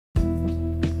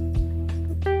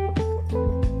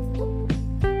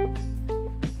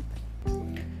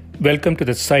Welcome to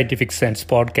the Scientific Sense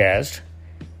podcast,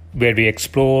 where we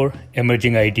explore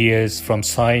emerging ideas from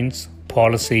science,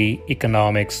 policy,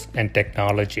 economics, and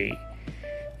technology.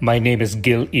 My name is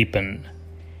Gill Eapen.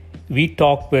 We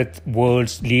talk with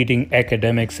world's leading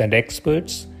academics and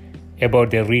experts about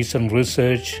their recent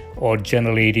research or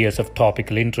general areas of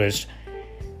topical interest.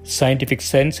 Scientific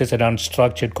Sense is an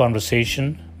unstructured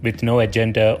conversation with no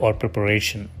agenda or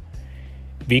preparation.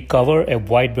 We cover a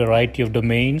wide variety of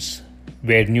domains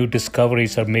where new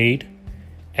discoveries are made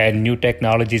and new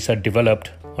technologies are developed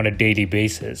on a daily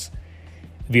basis.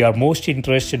 We are most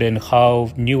interested in how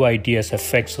new ideas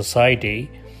affect society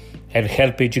and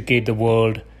help educate the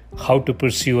world how to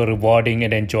pursue a rewarding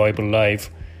and enjoyable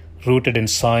life rooted in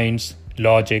science,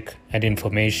 logic, and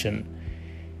information.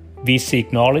 We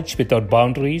seek knowledge without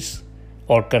boundaries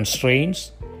or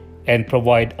constraints and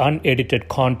provide unedited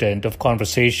content of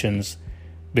conversations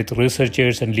with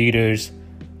researchers and leaders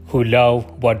who love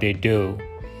what they do.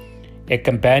 A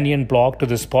companion blog to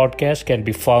this podcast can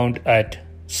be found at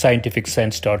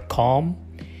scientificsense.com,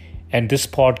 and this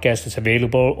podcast is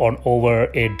available on over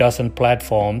a dozen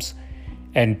platforms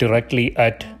and directly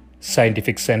at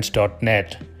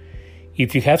scientificsense.net.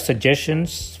 If you have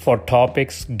suggestions for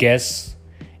topics, guests,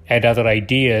 and other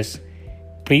ideas,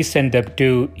 please send them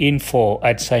to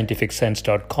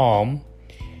info@scientificsense.com,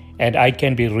 and I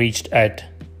can be reached at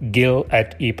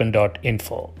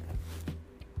gill@eapen.info.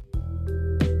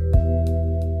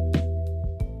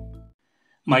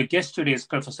 My guest today is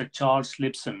Professor Charles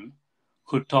Lipson,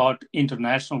 who taught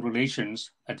international relations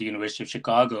at the University of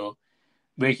Chicago,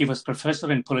 where he was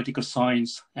professor in political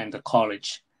science and the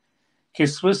college.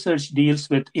 His research deals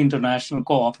with international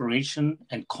cooperation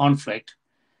and conflict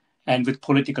and with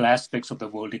political aspects of the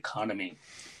world economy.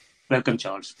 Welcome,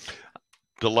 Charles.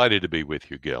 Delighted to be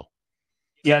with you, Gill.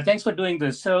 Yeah, thanks for doing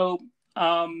this. So,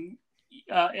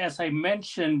 as I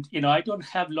mentioned, I don't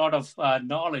have a lot of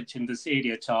knowledge in this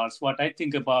area, Charles. What I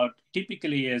think about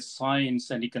typically is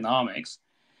science and economics.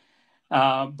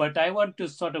 But I want to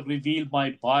sort of reveal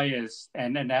my bias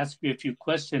and ask you a few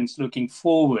questions looking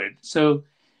forward. So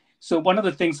one of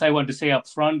the things I want to say up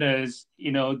front is,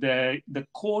 the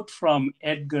quote from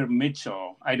Edgar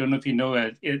Mitchell. I don't know if you know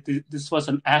it. This was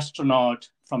an astronaut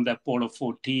from the Apollo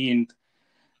 14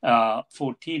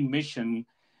 mission.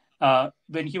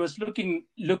 When he was looking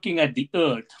at the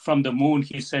Earth from the moon,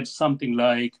 he said something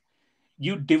like,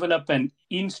 "You develop an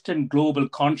instant global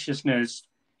consciousness,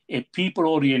 a people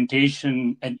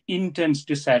orientation, an intense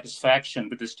dissatisfaction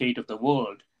with the state of the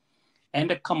world,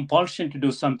 and a compulsion to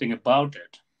do something about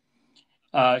it."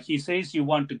 He says you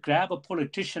want to grab a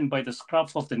politician by the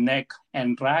scruff of the neck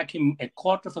and drag him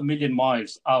 250,000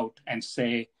 miles out and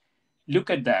say,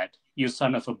 "Look at that, you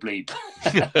son of a bleep."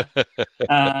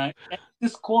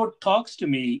 This quote talks to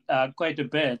me quite a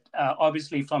bit.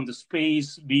 Obviously, from the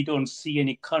space, we don't see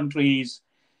any countries.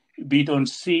 We don't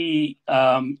see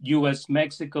U.S.,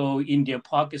 Mexico, India,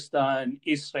 Pakistan,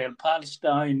 Israel,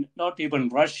 Palestine, not even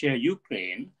Russia,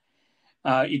 Ukraine.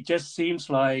 It just seems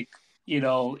like,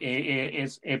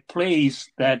 it's a place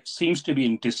that seems to be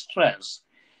in distress.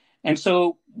 And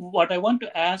so what I want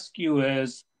to ask you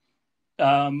is,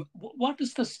 what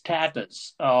is the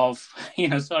status of,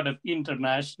 sort of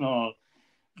international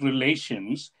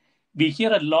relations? We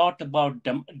hear a lot about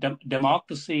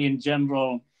democracy in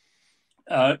general.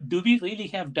 Do we really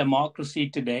have democracy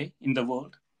today in the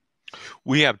world?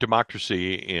 We have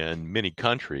democracy in many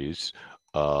countries,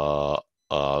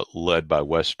 led by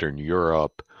Western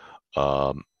Europe,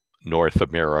 North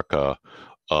America,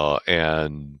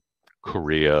 and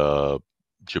Korea,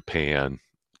 Japan,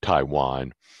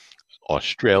 Taiwan,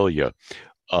 Australia.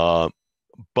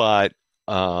 But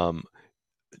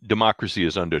democracy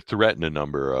is under threat in a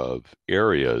number of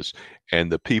areas,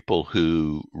 and the people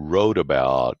who wrote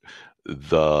about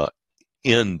the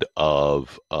end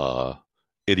of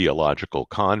ideological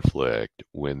conflict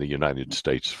when the United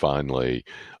States finally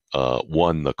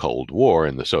won the Cold War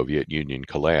and the Soviet Union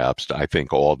collapsed, I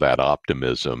think all that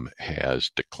optimism has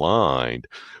declined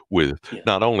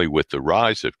not only with the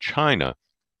rise of China,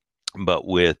 but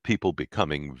with people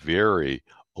becoming very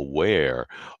aware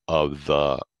of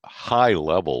the high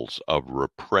levels of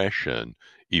repression,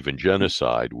 even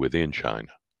genocide within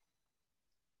China.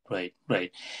 Right.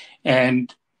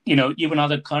 And, even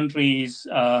other countries,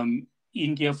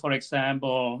 India, for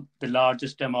example, the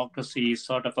largest democracy is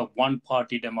sort of a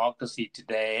one-party democracy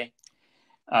today.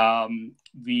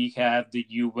 We have the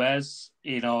US,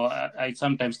 I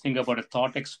sometimes think about a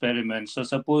thought experiment. So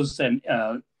suppose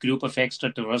a group of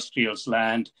extraterrestrials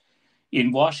land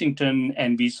in Washington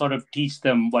and we sort of teach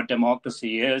them what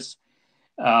democracy is.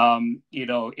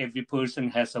 Every person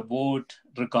has a vote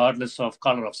regardless of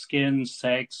color of skin,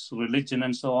 sex, religion,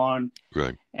 and so on.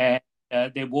 Right. And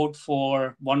they vote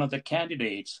for one of the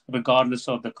candidates, regardless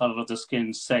of the color of the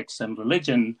skin, sex, and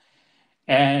religion.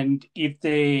 And if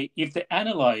they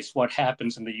analyze what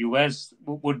happens in the U.S.,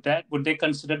 would they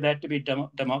consider that to be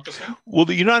democracy? Well,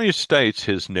 the United States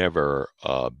has never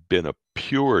been a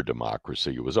pure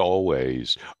democracy. It was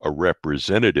always a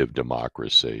representative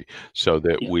democracy, so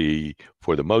that Yeah. we,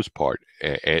 for the most part,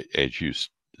 as you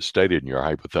stated in your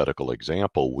hypothetical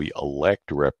example, we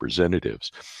elect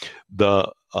representatives. The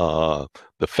uh,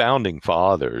 the founding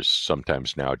fathers,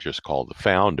 sometimes now just called the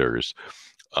founders,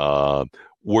 uh,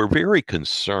 were very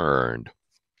concerned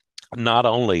not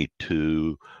only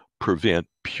to prevent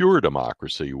pure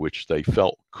democracy, which they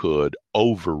felt could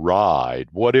override.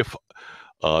 What if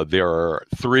there are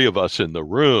three of us in the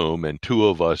room and two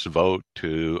of us vote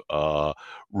to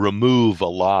remove a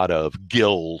lot of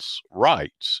Gill's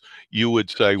rights? You would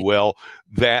say, well,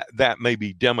 that may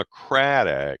be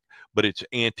democratic, but it's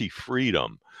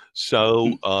anti-freedom.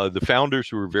 So the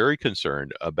founders were very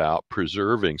concerned about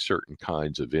preserving certain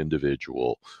kinds of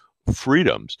individual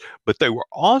freedoms, but they were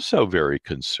also very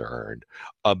concerned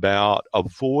about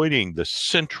avoiding the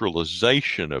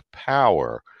centralization of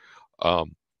power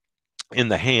um, in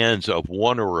the hands of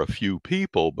one or a few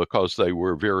people, because they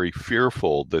were very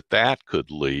fearful that that could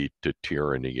lead to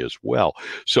tyranny as well.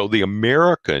 So the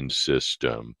American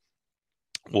system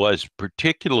was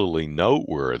particularly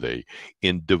noteworthy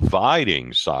in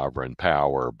dividing sovereign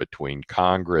power between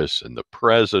Congress and the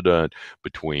president,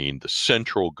 between the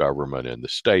central government and the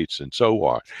states, and so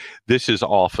on. This has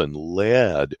often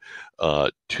led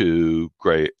to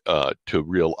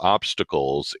real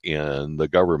obstacles in the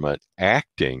government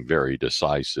acting very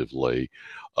decisively,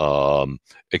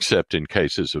 except in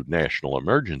cases of national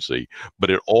emergency. But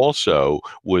it also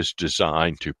was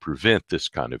designed to prevent this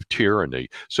kind of tyranny.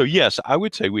 So, yes, I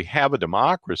would say we have a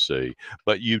democracy,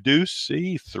 but you do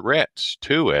see threats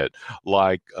to it,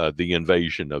 like the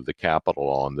invasion of the Capitol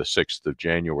on the 6th of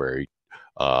January,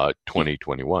 Yeah.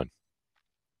 2021.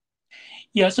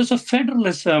 Yeah, so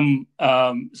federalism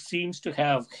seems to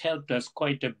have helped us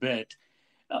quite a bit.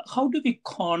 How do we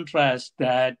contrast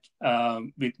that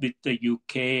with the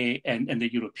UK and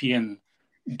the European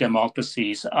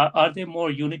democracies? Are they more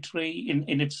unitary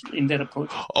in their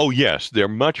approaches? Oh, yes, they're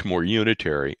much more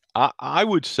unitary. I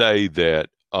would say that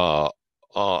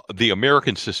the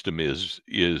American system is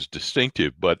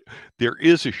distinctive, but there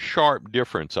is a sharp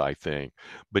difference, I think,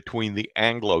 between the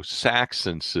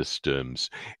Anglo-Saxon systems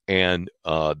and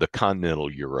the continental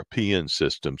European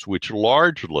systems, which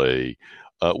are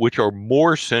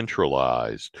more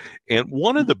centralized. And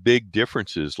one of the big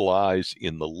differences lies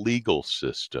in the legal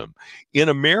system. In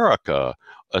America,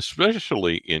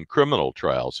 especially in criminal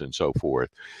trials and so forth,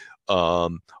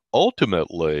 um,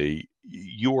 ultimately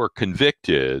you are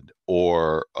convicted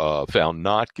or found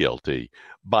not guilty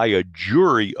by a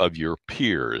jury of your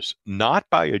peers, not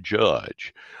by a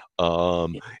judge.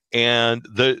 Um, Yeah. and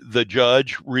the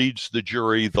judge reads the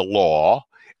jury the law,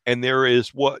 and there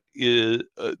is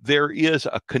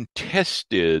a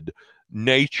contested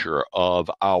nature of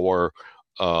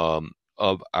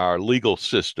our legal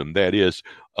system. That is,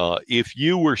 if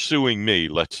you were suing me,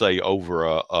 let's say over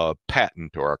a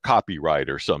patent or a copyright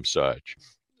or some such,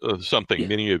 something Yeah.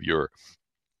 many of your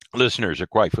listeners are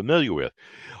quite familiar with,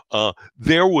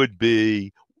 there would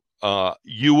be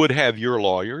you would have your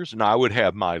lawyers and I would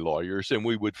have my lawyers, and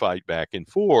we would fight back and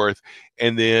forth.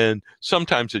 And then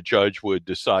sometimes a judge would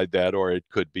decide that, or it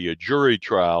could be a jury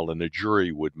trial and a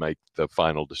jury would make the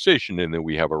final decision, and then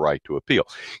we have a right to appeal.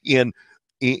 In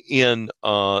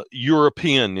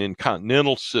European, in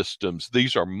continental systems,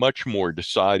 these are much more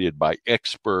decided by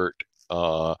expert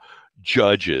uh,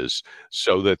 judges,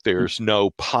 so that there's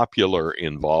no popular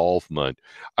involvement.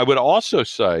 I would also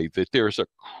say that there's a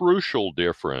crucial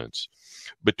difference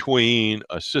between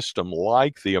a system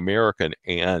like the American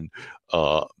and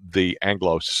the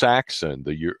Anglo-Saxon,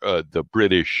 the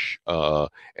British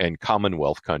and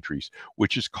Commonwealth countries,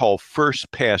 which is called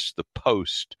first past the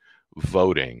post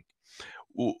voting.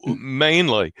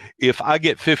 Mainly, if I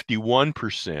get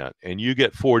 51% and you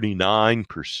get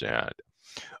 49%,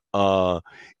 uh,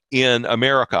 in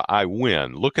America, I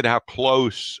win. Look at how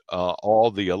close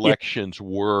all the Yeah. elections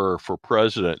were for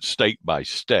president, state by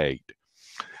state.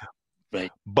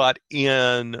 Right. But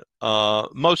in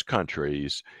most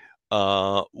countries,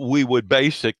 we would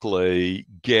basically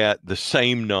get the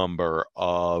same number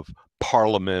of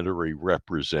parliamentary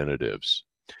representatives.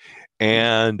 Yeah.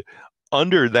 And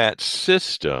under that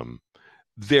system,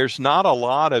 there's not a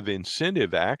lot of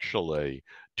incentive actually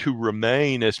to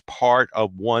remain as part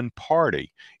of one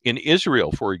party. In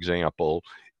Israel, for example,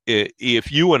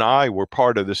 if you and I were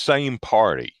part of the same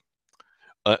party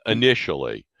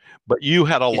initially, but you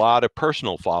had a lot of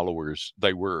personal followers,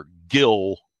 they were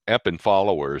Gill Eapen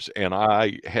followers, and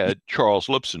I had Charles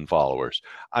Lipson followers,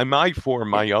 I might form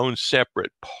my own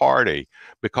separate party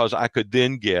because I could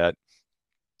then get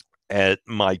at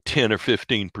my 10 or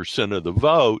 15% of the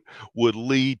vote would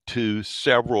lead to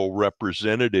several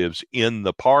representatives in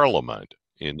the parliament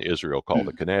in Israel called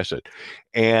the Knesset.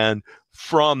 And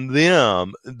from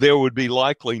them, there would be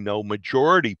likely no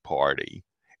majority party.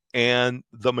 And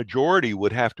the majority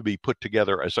would have to be put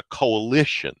together as a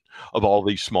coalition of all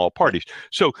these small parties.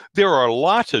 So there are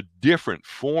lots of different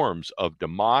forms of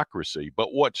democracy.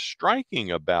 But what's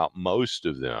striking about most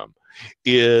of them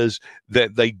is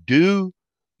that they do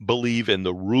believe in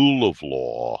the rule of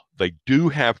law. They do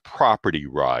have property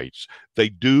rights. They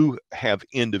do have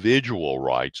individual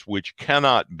rights, which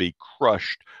cannot be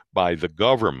crushed by the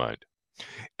government.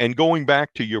 And going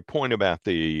back to your point about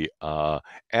the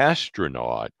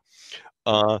astronaut,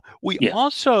 we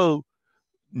also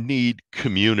need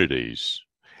communities.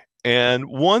 And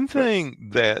one thing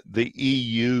that the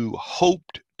EU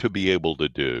hoped to be able to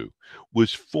do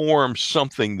was form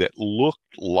something that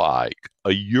looked like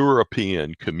a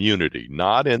European community,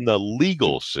 not in the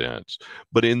legal sense,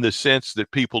 but in the sense that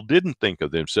people didn't think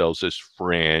of themselves as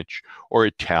French or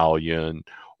Italian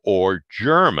or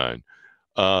German,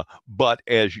 but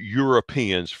as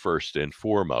Europeans first and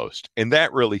foremost. And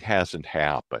that really hasn't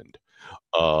happened.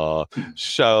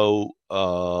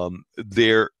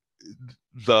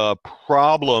 The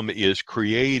problem is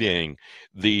creating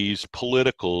these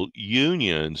political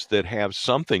unions that have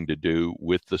something to do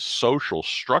with the social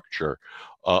structure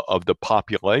of the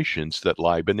populations that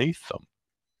lie beneath them.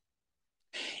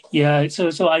 Yeah,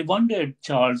 so I wondered,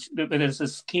 Charles, whether there's a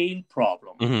scale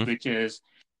problem, which is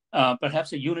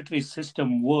perhaps a unitary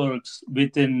system works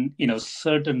within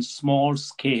certain small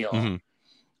scale.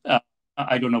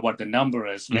 I don't know what the number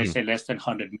is. Let's say less than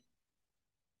 100.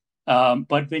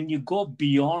 But when you go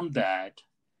beyond that,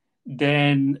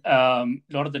 then a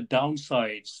lot of the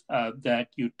downsides that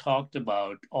you talked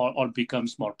about all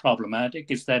becomes more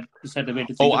problematic. Is that the way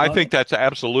to think about it? I think that's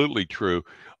absolutely true.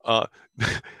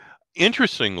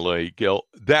 Interestingly, Gil,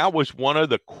 that was one of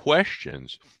the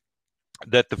questions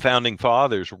that the founding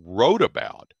fathers wrote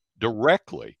about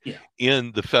directly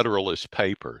in the Federalist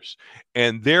Papers.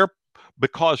 And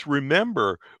because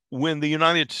remember, when the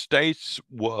United States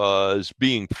was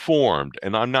being formed,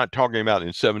 and I'm not talking about in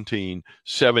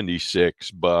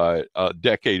 1776, but a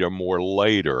decade or more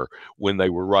later when they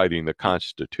were writing the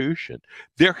Constitution,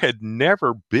 there had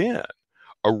never been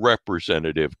a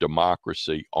representative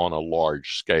democracy on a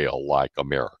large scale like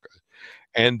America.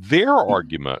 And their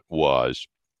argument was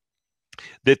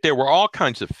that there were all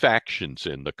kinds of factions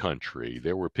in the country.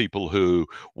 There were people who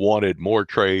wanted more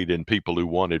trade and people who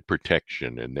wanted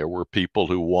protection. And there were people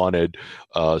who wanted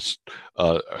a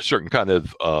certain kind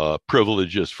of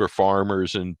privileges for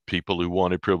farmers and people who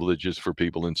wanted privileges for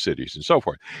people in cities and so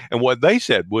forth. And what they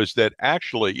said was that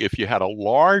actually, if you had a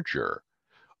larger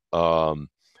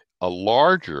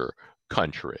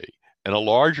country and a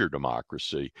larger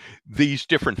democracy, these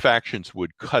different factions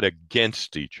would cut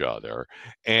against each other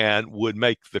and would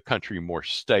make the country more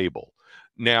stable.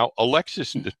 Now,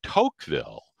 Alexis de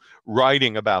Tocqueville,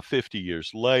 writing about 50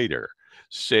 years later,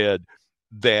 said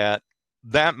that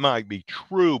that might be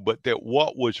true, but that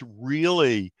what was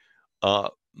really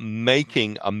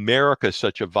making America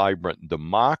such a vibrant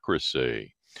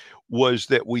democracy was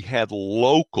that we had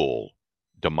local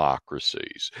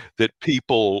democracies, that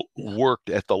people worked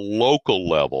at the local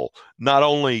level, not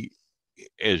only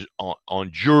as on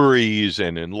juries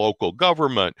and in local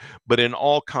government, but in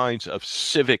all kinds of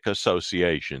civic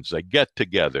associations. They get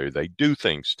together, they do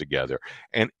things together,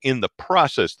 and in the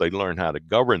process, they learn how to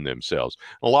govern themselves.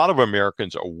 A lot of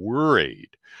Americans are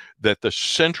worried that the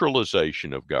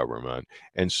centralization of government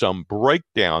and some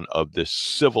breakdown of this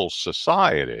civil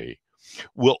society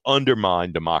will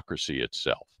undermine democracy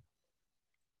itself.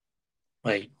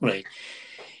 Right.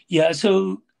 Yeah,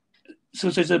 so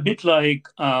it's a bit like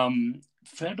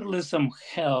federalism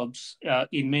helps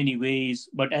in many ways,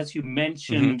 but as you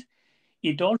mentioned,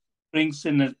 it also brings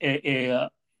in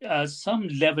some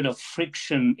level of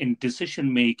friction in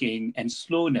decision making and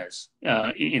slowness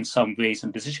in some ways in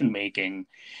decision making.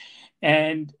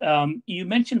 And you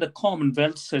mentioned the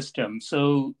Commonwealth system.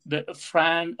 So not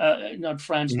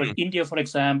France, but India, for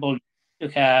example, to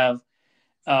have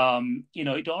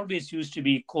it always used to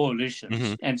be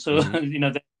coalitions. And so,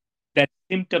 that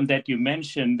symptom that you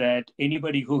mentioned, that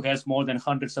anybody who has more than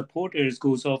 100 supporters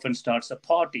goes off and starts a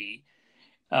party,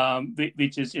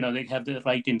 which is, they have the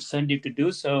right incentive to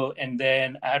do so. And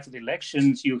then after the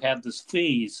elections, you have this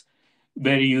phase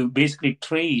where you basically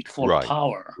trade for Right.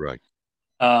 power. Right.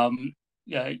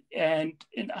 Yeah, and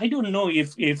I don't know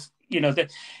if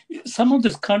that some of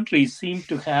these countries seem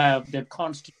to have their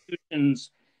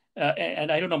constitutions,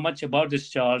 and I don't know much about this,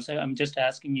 Charles. I'm just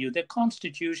asking you. Their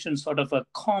constitution sort of a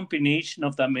combination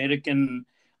of the American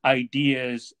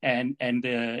ideas and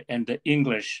the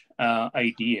English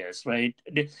ideas, right?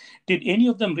 Did any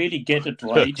of them really get it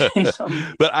right in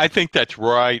some? But I think that's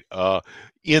right.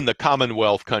 In the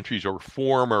Commonwealth countries or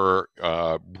former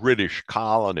British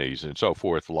colonies and so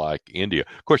forth, like India.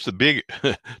 Of course,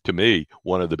 to me,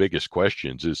 one of the biggest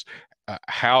questions is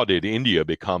how did India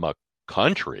become a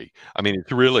country? I mean,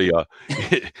 it's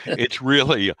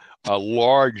really a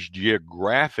large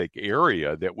geographic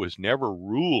area that was never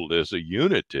ruled as a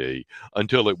unity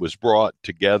until it was brought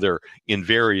together in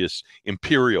various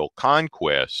imperial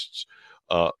conquests,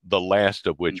 the last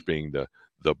of which being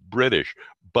the British.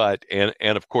 But and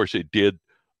of course it did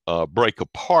break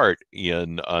apart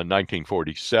in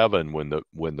 1947 when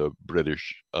the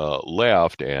British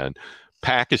left, and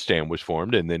Pakistan was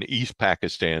formed, and then East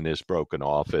Pakistan is broken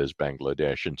off as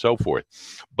Bangladesh and so forth.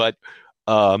 But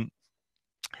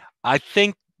I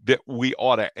think that we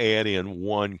ought to add in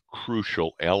one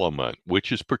crucial element,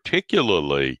 which is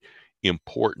particularly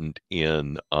important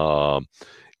in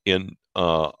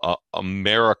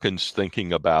Americans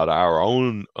thinking about our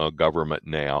own government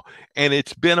now. And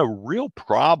it's been a real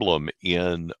problem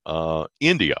in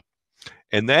India,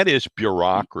 and that is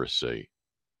bureaucracy,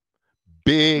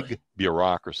 big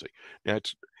bureaucracy. Now,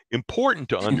 it's important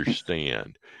to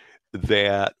understand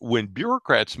that when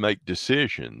bureaucrats make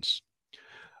decisions,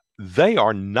 they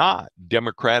are not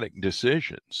democratic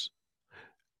decisions.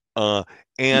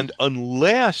 And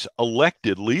unless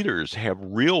elected leaders have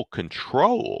real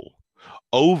control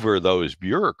over those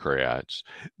bureaucrats,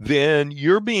 then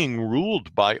you're being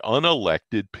ruled by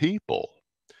unelected people.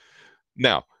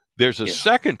 Now, there's a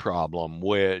second problem,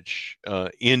 which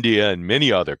India and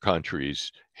many other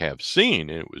countries have seen,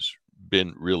 and it was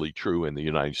been really true in the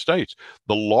United States.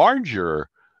 The larger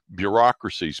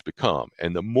bureaucracies become,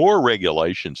 and the more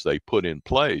regulations they put in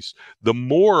place, the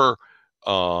more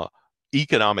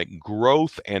economic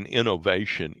growth and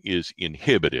innovation is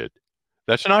inhibited.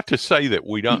 That's not to say that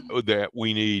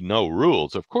we need no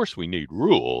rules. Of course, we need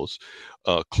rules,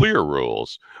 clear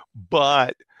rules.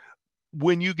 But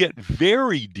when you get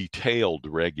very detailed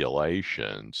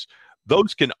regulations,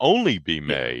 those can only be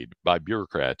made by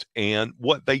bureaucrats. And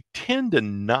what they tend to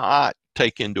not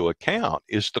take into account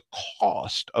is the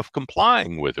cost of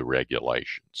complying with the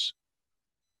regulations.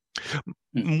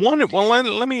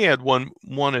 Let me add one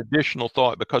additional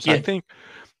thought, because I think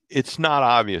it's not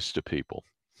obvious to people.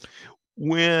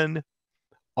 When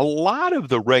a lot of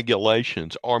the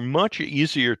regulations are much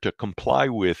easier to comply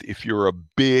with if you're a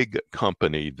big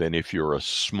company than if you're a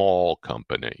small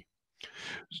company.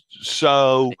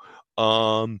 So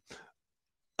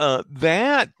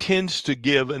that tends to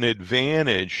give an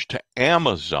advantage to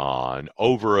Amazon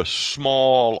over a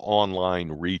small online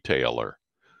retailer.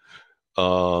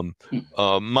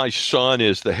 My son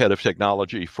is the head of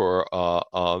technology for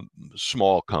a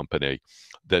small company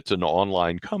that's an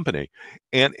online company.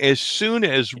 And as soon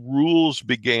as rules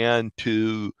began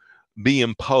to be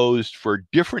imposed for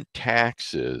different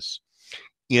taxes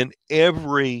in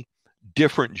every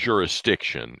different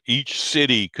jurisdiction, each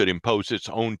city could impose its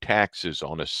own taxes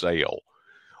on a sale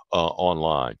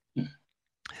online.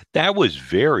 That was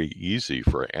very easy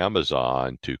for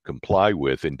Amazon to comply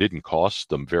with and didn't cost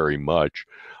them very much,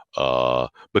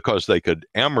 because they could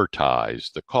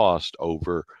amortize the cost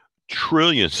over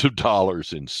trillions of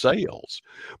dollars in sales.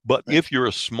 But if you're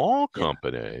a small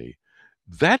company,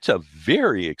 that's a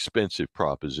very expensive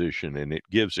proposition, and it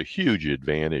gives a huge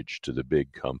advantage to the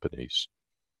big companies.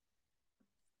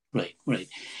 Right.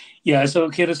 Yeah, so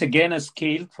here is again a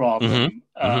scale problem.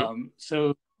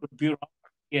 So bureaucracy,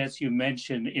 as you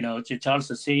mentioned, Charles,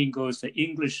 the saying goes, the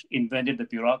English invented the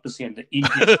bureaucracy and the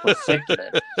Indians perfected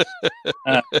it.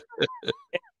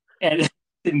 And it's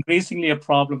increasingly a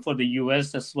problem for the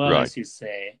US as well, as you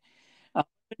say. When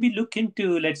we look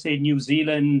into, let's say, New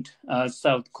Zealand,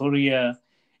 South Korea,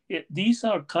 these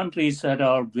are countries that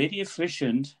are very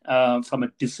efficient from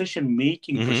a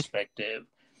decision-making perspective.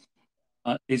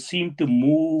 They seem to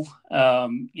move,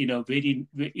 very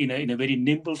in a very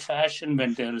nimble fashion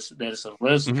when there's a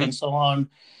risk and so on.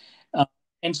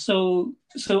 And so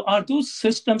are those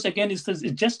systems, again, is this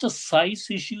just a size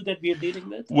issue that we are dealing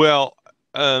with? Well,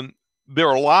 there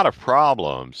are a lot of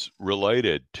problems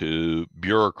related to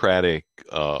bureaucratic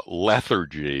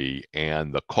lethargy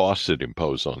and the costs it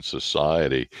imposes on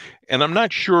society. And I'm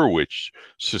not sure which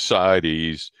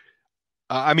societies.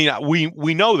 I mean,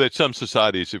 we know that some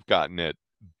societies have gotten it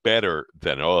better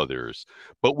than others,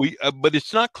 but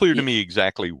it's not clear to Yeah. me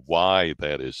exactly why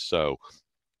that is so.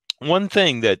 One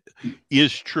thing that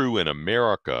is true in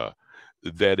America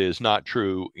that is not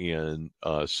true in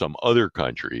some other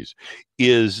countries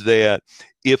is that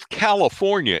if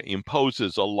California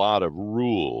imposes a lot of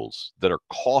rules that are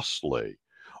costly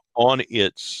on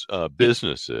its Yeah.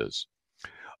 businesses,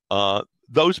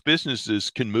 those businesses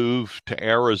can move to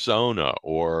Arizona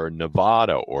or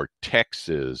Nevada or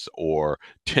Texas or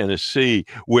Tennessee,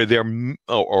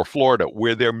 or Florida,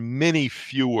 where there are many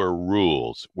fewer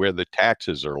rules, where the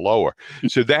taxes are lower.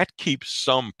 So that keeps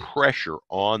some pressure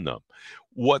on them.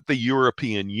 What the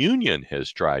European Union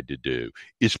has tried to do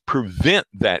is prevent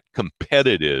that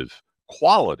competitive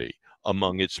quality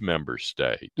among its member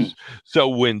states. So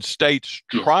when states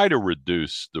Yes. try to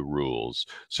reduce the rules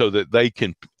so that they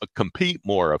can compete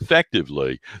more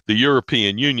effectively, the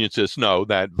European Union says, no,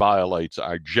 that violates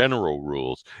our general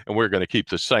rules, and we're going to keep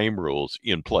the same rules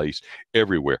in place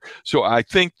everywhere. So I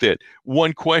think that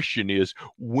one question is,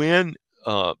 when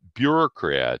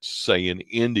bureaucrats, say in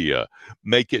India,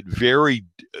 make it very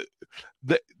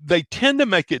they tend to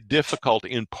make it difficult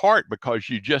in part because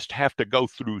you just have to go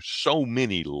through so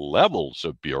many levels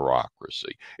of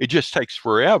bureaucracy. It just takes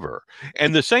forever.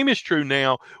 And the same is true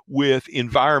now with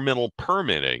environmental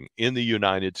permitting in the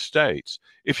United States.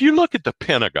 If you look at the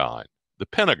Pentagon,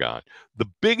 the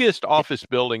biggest office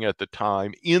building at the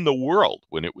time in the world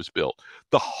when it was built,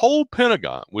 the whole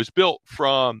Pentagon was built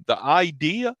from the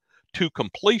idea to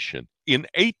completion in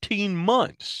 18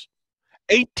 months.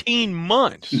 18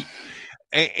 months.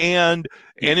 And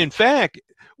Yeah. in fact,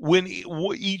 when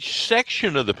each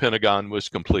section of the Pentagon was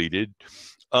completed,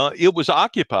 it was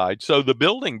occupied. So the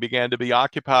building began to be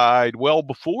occupied well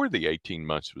before the 18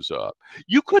 months was up.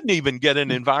 You couldn't even get an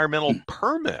environmental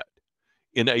permit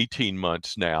in 18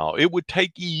 months now. It would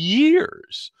take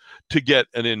years to get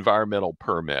an environmental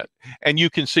permit. And you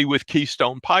can see with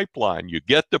Keystone Pipeline, you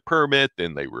get the permit,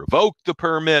 then they revoke the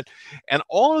permit. And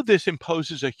all of this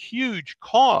imposes a huge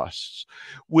costs,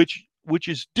 which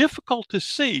is difficult to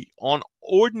see on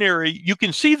ordinary. You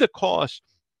can see the cost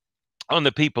on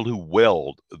the people who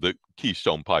weld the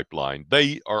Keystone Pipeline.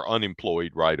 They are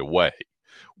unemployed right away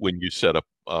when you set up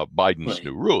Biden's Right.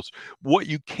 new rules. What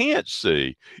you can't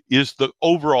see is the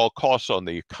overall costs on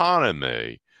the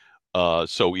economy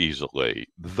so easily.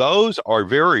 Those are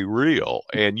very real,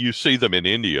 and you see them in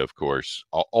India, of course,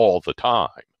 all the time.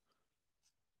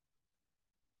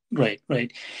 Right,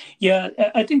 right. Yeah,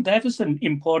 I think that is an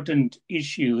important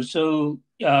issue. So,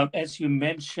 as you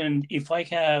mentioned, if I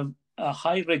have a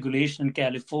high regulation in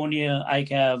California, I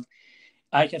have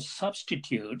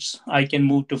substitutes. I can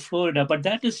move to Florida, but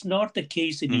that is not the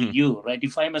case in Mm-hmm. EU, right?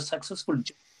 If I'm a successful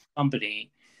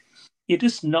company, it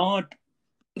is not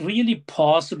really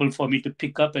possible for me to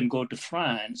pick up and go to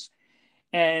France.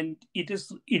 And it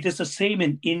is the same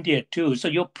in India too. So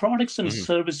your products and Mm-hmm.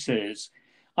 services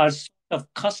are sort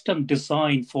of custom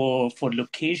designed for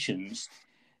locations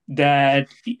that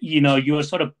you're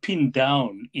sort of pinned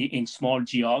down in small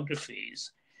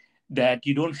geographies, that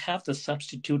you don't have the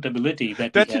substitutability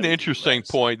that we That's an have in the interesting US.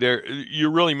 point there.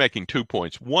 You're really making 2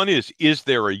 points. One is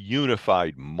there a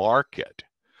unified market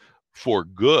for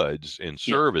goods and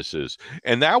Yeah. services?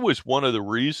 And that was one of the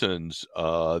reasons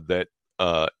uh, that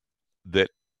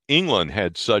England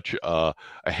had such a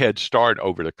head start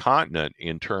over the continent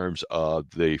in terms of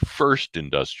the first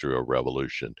industrial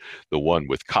revolution, the one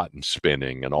with cotton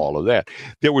spinning and all of that.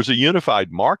 There was a unified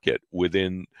market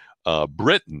within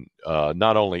Britain,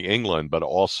 not only England, but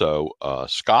also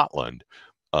Scotland.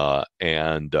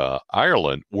 And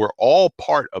Ireland were all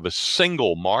part of a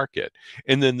single market.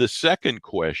 And then the second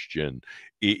question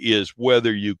is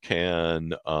whether you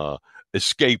can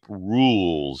escape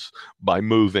rules by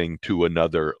moving to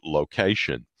another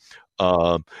location.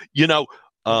 Um, you know,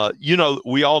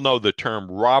 we all know the term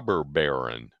robber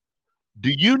baron. Do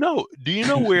you know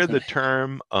where the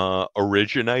term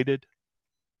originated?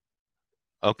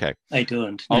 Okay. I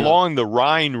don't know. Along the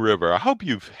Rhine River. I hope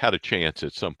you've had a chance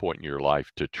at some point in your life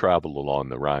to travel along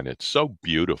the Rhine. It's so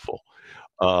beautiful.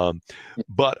 Um,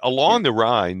 but Yeah. along the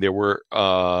Rhine, there were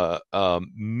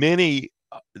many,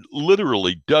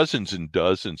 literally dozens and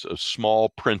dozens of small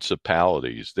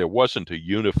principalities. There wasn't a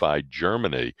unified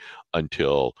Germany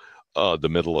until the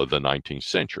middle of the 19th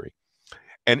century.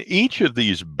 And each of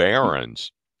these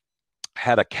barons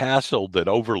had a castle that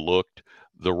overlooked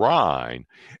the Rhine.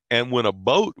 And when a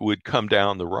boat would come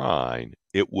down the Rhine,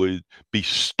 it would be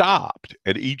stopped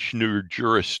at each new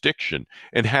jurisdiction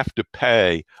and have to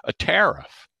pay a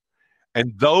tariff.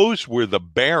 And those were the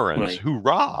barons Right. who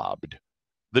robbed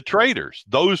the traders.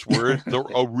 Those were the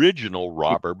original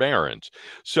robber barons.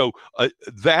 So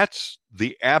that's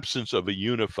the absence of a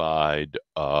unified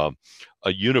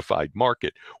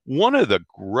market. One of the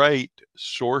great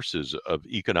sources of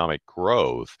economic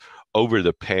growth over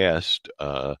the past,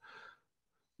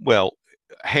 well,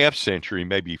 half century,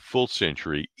 maybe full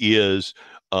century, is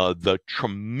the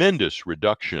tremendous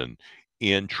reduction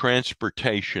in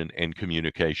transportation and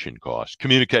communication costs.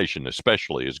 Communication,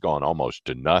 especially, has gone almost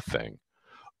to nothing.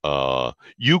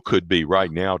 You could be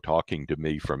right now talking to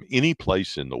me from any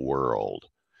place in the world,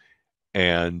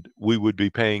 and we would be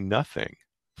paying nothing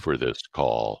for this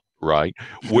call, right?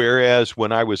 Whereas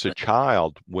when I was a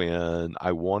child, when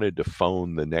I wanted to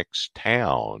phone the next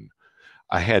town,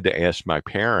 I had to ask my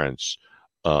parents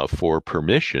for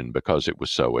permission because it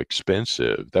was so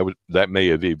expensive. That may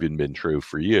have even been true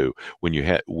for you when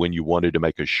you wanted to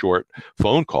make a short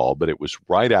phone call, but it was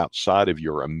right outside of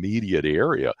your immediate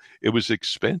area. It was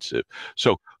expensive.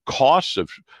 So costs of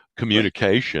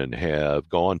communication have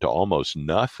gone to almost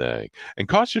nothing, and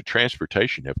costs of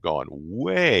transportation have gone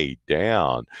way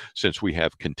down since we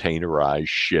have containerized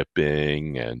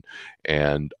shipping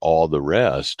and all the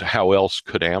rest. How else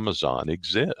could Amazon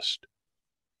exist?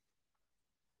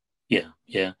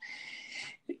 Yeah.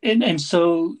 And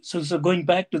so going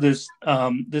back to this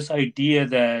idea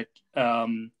that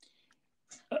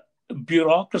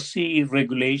bureaucracy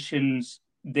regulations,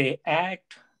 they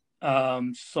act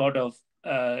sort of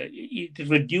it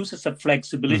reduces the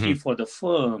flexibility Mm-hmm. for the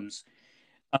firms.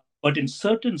 But in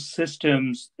certain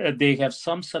systems, they have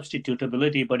some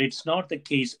substitutability, but it's not the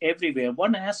case everywhere.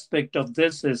 One aspect of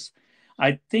this is,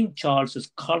 I think, Charles,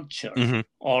 is culture Mm-hmm.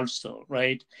 also,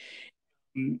 right?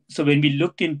 So when we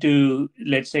look into,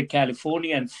 let's say,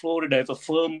 California and Florida, if a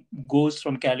firm goes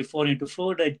from California to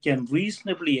Florida, it can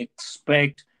reasonably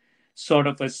expect sort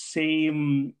of a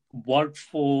same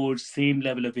workforce, same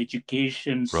level of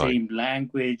education, Right. same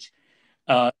language,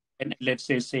 uh, and let's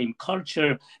say same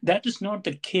culture. That is not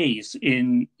the case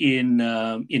in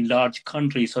large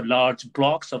countries or large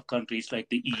blocks of countries like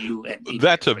the EU and India,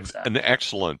 That's for an example.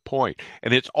 excellent point.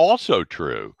 And it's also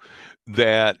true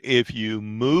that if you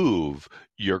move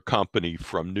your company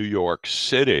from New York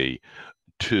City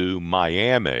to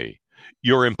Miami,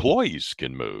 your employees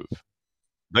can move.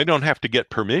 They don't have to get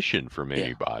permission from Yeah,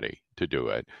 anybody to do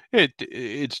it.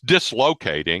 It's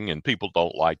dislocating, and people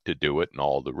don't like to do it, and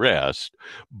all the rest.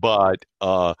 But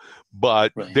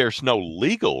right. there's no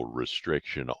legal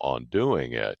restriction on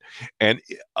doing it, and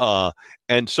uh,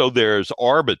 and so there's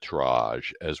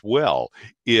arbitrage as well.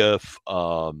 If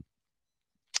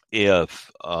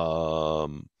if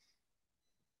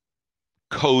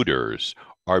coders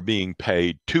are being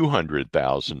paid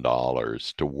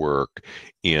 $200,000 to work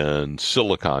in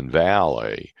Silicon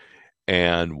Valley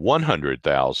and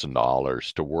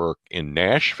 $100,000 to work in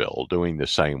Nashville doing the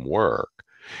same work,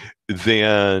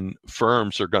 then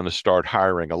firms are going to start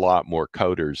hiring a lot more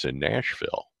coders in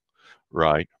Nashville,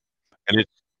 right? And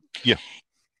yeah.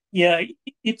 Yeah,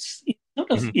 it's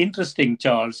sort of Mhm. interesting,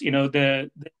 Charles. You know, the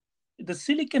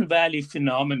Silicon Valley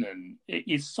phenomenon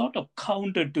is sort of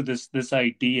counter to this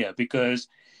idea because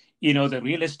the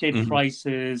real estate Mhm.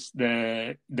 prices,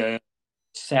 the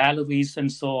salaries,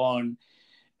 and so on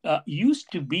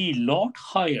used to be a lot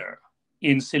higher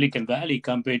in Silicon Valley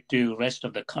compared to rest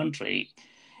of the country.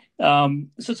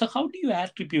 So how do you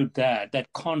attribute that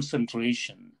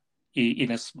concentration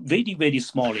in a very, very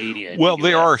small area in the Well,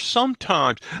 there are US?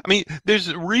 sometimes, I mean, there's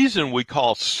a reason we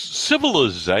call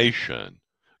civilization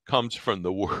comes from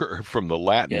the word, from the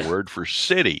Latin Yeah, word for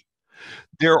city.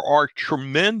 There are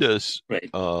tremendous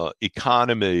right.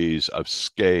 economies of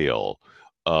scale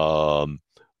um,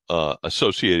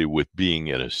 associated with being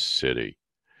in a city.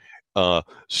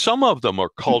 Some of them are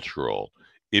cultural.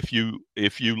 If you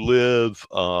live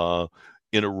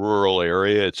in a rural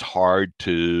area, it's hard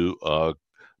to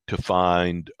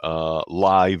find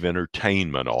live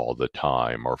entertainment all the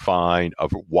time or find a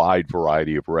wide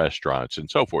variety of restaurants and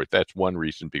so forth. That's one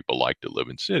reason people like to live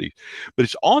in cities. But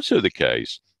it's also the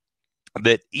case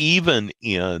that even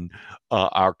in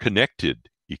our connected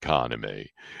economy,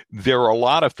 there are a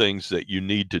lot of things that you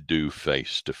need to do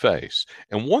face to face.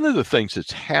 And one of the things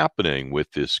that's happening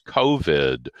with this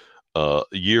COVID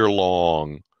year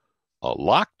long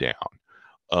lockdown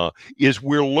is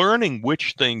we're learning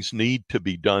which things need to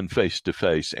be done face to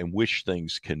face and which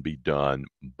things can be done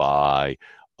by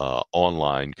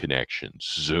online connections,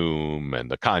 Zoom,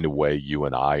 and the kind of way you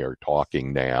and I are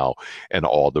talking now, and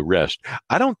all the rest.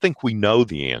 I don't think we know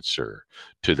the answer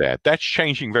to that. That's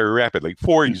changing very rapidly.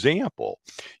 For example,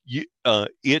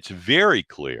 it's very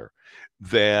clear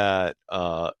that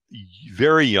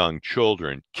very young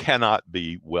children cannot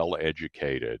be well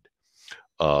educated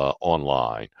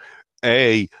online.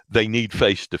 A, they need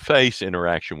face-to-face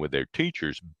interaction with their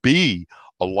teachers. B,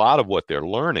 a lot of what they're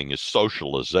learning is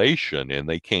socialization, and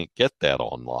they can't get that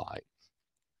online.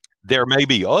 There may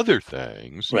be other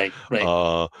things Right.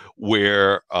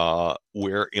 where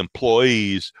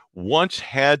employees once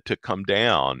had to come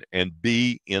down and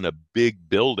be in a big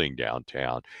building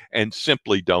downtown and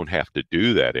simply don't have to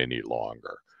do that any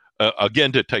longer.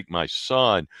 Again, to take my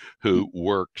son, who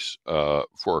works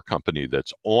for a company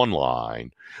that's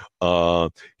online,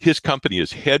 his company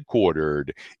is headquartered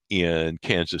in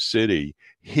Kansas City.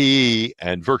 He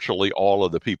and virtually all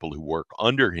of the people who work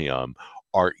under him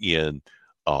are in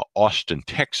Austin,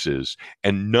 Texas,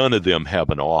 and none of them have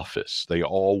an office. They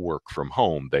all work from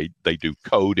home. They do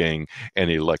coding and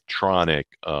electronic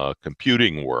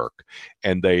computing work,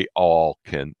 and they all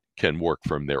can work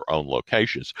from their own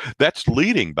locations. That's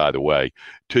leading, by the way,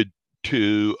 to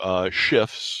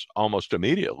shifts almost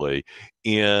immediately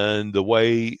in the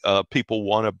way people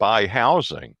want to buy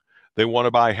housing. They want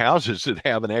to buy houses that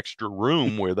have an extra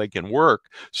room where they can work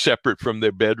separate from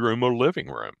their bedroom or living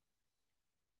room.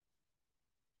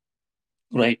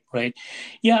 Right.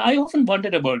 Yeah, I often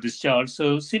wondered about this, Charles.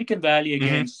 So Silicon Valley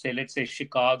against, say, let's say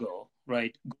Chicago,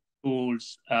 right? Good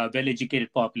schools,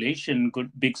 well-educated population, good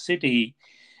big city,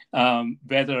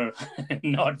 weather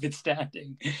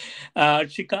notwithstanding.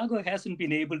 Chicago hasn't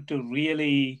been able to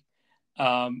really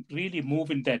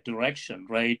move in that direction,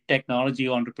 right? Technology,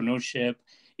 entrepreneurship.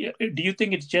 Do you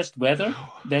think it's just weather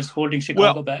that's holding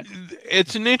Well, Chicago back?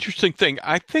 it's an interesting thing.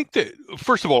 I think that,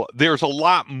 first of all, there's a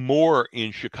lot more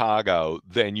in Chicago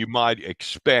than you might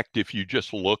expect if you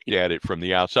just looked at it from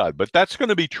the outside. But that's going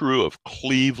to be true of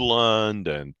Cleveland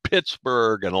and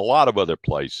Pittsburgh and a lot of other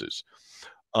places.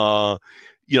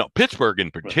 Pittsburgh in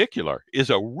particular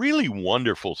is a really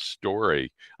wonderful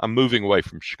story. I'm moving away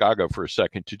from Chicago for a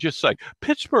second to just say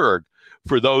Pittsburgh,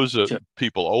 for those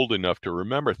people old enough to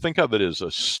remember, think of it as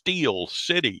a steel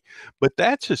city. But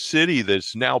that's a city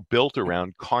that's now built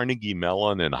around Carnegie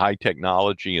Mellon and high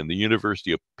technology and the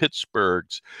University of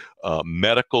Pittsburgh's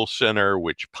medical center,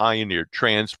 which pioneered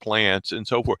transplants and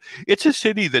so forth. It's a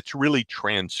city that's really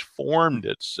transformed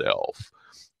itself.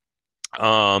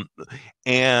 Not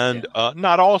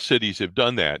all cities have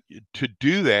done that. To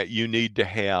do that, you need to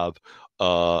have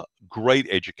great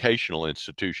educational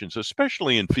institutions,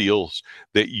 especially in fields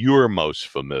that you're most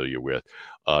familiar with,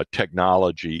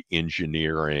 technology,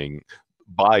 engineering,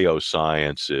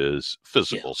 biosciences,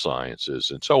 physical sciences,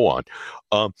 and so on.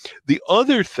 The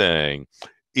other thing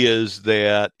is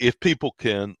that if people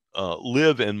can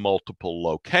live in multiple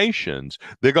locations,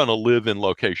 they're going to live in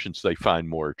locations they find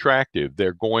more attractive.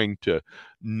 They're going to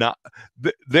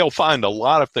they'll find a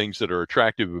lot of things that are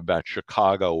attractive about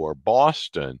Chicago or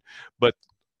Boston, but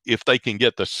if they can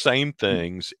get the same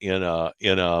things in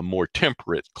a more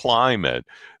temperate climate,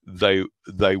 they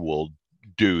will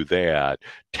do that.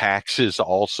 Taxes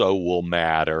also will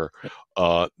matter.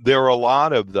 There are a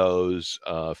lot of those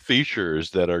features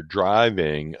that are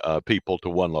driving people to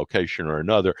one location or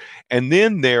another. And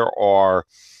then there are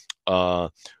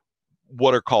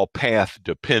what are called path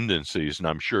dependencies, and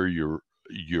I'm sure your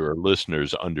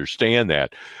listeners understand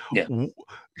that. Yeah.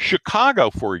 Chicago,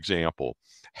 for example,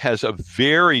 has a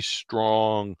very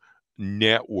strong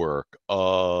network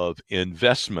of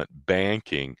investment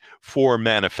banking for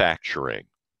manufacturing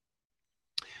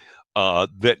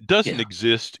that doesn't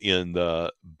exist in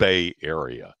the Bay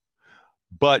Area.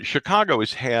 But Chicago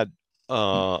has had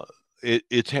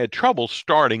it's had trouble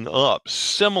starting up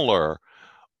similar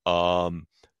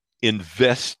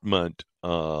investment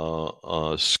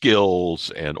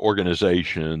skills and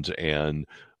organizations and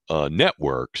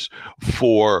networks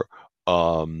for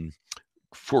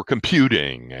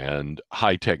computing and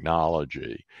high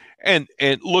technology. And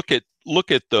look at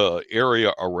the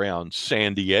area around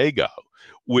San Diego,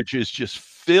 which is just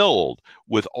filled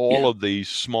with all of these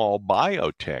small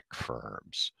biotech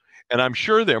firms. And I'm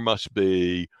sure there must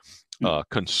be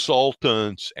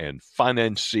consultants and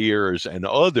financiers and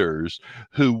others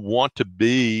who want to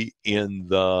be in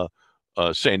the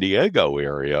San Diego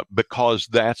area because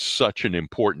that's such an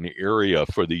important area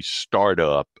for these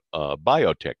startup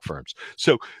biotech firms.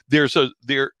 So there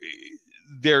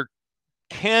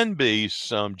can be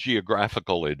some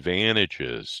geographical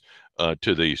advantages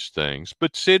to these things,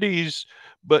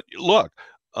 but look,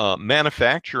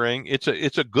 manufacturing, it's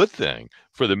a good thing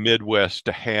for the Midwest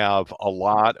to have a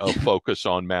lot of focus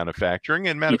on manufacturing,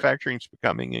 and Yeah, manufacturing is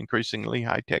becoming increasingly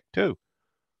high tech too.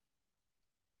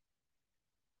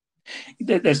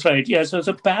 that's right. Yeah, so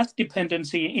path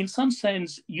dependency, in some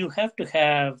sense, you have to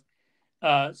have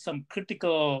some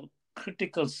critical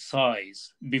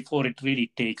size before it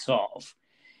really takes off.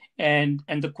 And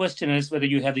the question is whether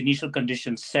you have the initial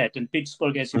conditions set. And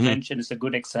Pittsburgh, as you Mhm. mentioned, is a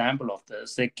good example of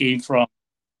this. They came from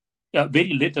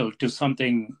very little to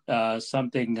something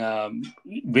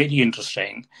very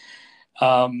interesting.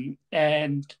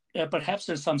 And perhaps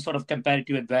there's some sort of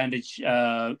comparative advantage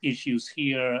issues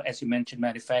here. As you mentioned,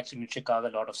 manufacturing in Chicago,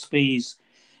 a lot of space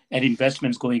and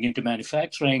investments going into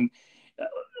manufacturing. Uh,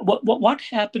 what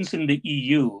happens in the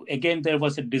EU? Again, there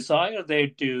was a desire there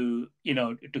to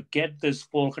get this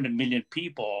 400 million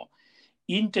people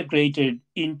integrated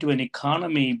into an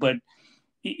economy, but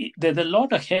there's a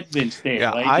lot of headwinds there,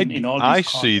 Yeah, right? In I all I these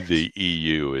see contexts. the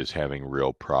EU as having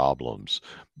real problems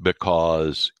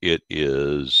because it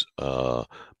is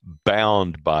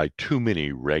bound by too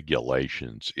many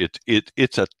regulations.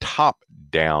 It's a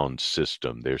top-down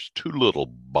system. There's too little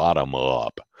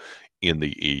bottom-up in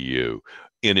the EU,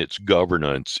 in its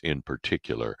governance in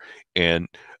particular, and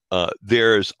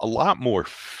there's a lot more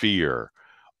fear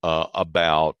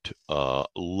about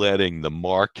letting the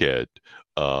market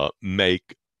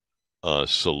make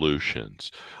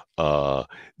solutions. Uh,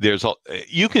 there's a,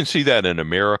 you can see that in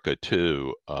America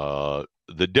too.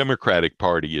 The Democratic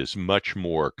Party is much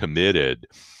more committed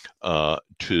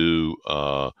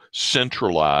to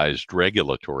centralized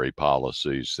regulatory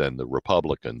policies than the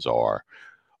Republicans are.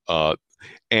 Uh,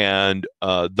 and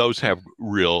those have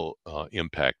real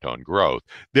impact on growth.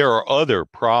 There are other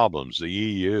problems. The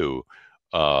EU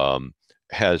um,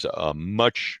 has a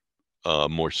much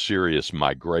more serious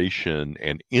migration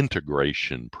and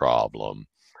integration problem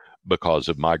because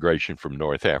of migration from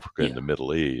North Africa and Yeah, the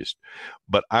Middle East.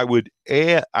 But I would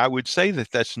say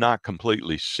that that's not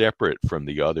completely separate from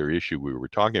the other issue we were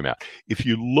talking about. If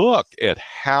you look at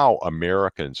how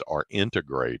Americans are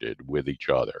integrated with each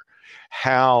other,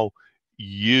 how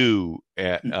you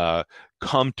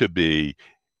come to be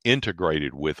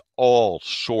integrated with all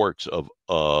sorts of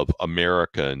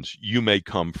Americans. You may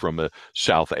come from a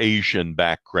South Asian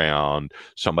background,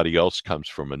 somebody else comes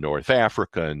from a North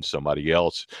African, somebody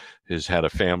else has had a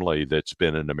family that's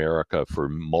been in America for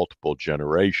multiple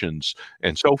generations,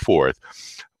 and so forth.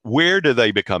 Where do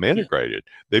they become yeah, integrated?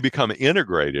 They become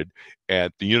integrated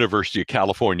at the University of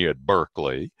California at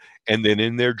Berkeley, and then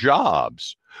in their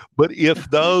jobs. But if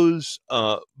those,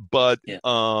 yeah, but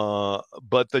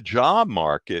the job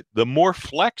market, the more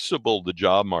flexible the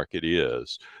job market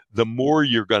is, the more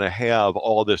you're going to have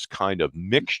all this kind of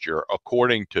mixture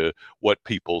according to what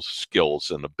people's skills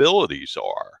and abilities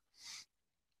are.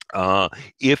 Uh,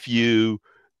 if you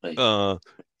right. uh,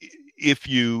 if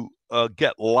you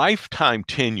get lifetime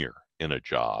tenure in a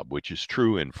job, which is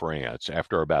true in France,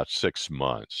 after about 6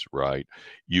 months, right?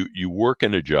 You work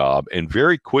in a job, and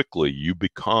very quickly you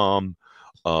become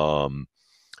um,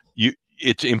 you.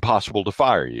 It's impossible to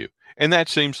fire you, and that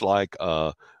seems like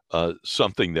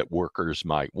something that workers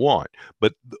might want.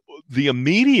 But the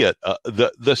immediate,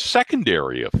 the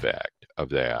secondary effect of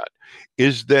that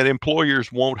is that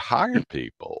employers won't hire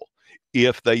people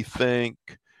if they think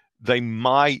they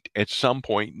might at some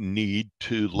point need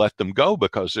to let them go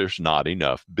because there's not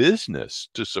enough business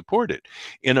to support it.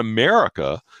 In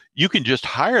America, you can just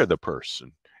hire the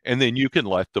person and then you can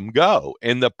let them go.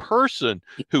 And the person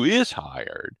who is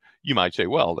hired, you might say,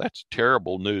 well, that's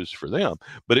terrible news for them.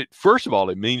 But first of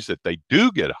all, it means that they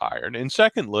do get hired. And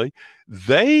secondly,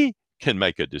 they can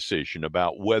make a decision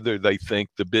about whether they think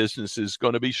the business is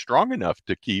going to be strong enough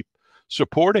to keep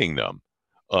supporting them,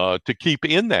 to keep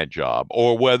in that job,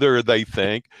 or whether they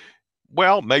think,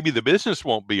 well, maybe the business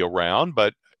won't be around,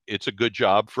 but it's a good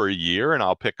job for a year and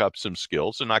I'll pick up some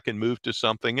skills and I can move to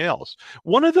something else.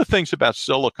 One of the things about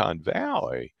Silicon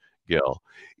Valley, Gil,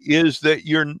 is that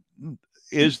you're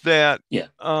is that Yeah,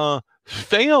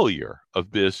 failure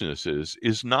of businesses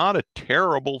is not a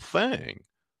terrible thing,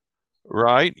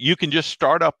 right? You can just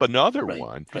start up another right,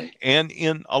 one. right. And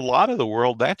in a lot of the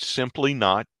world, that's simply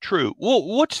not true. Well,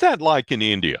 what's that like in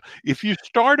India? If you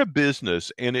start a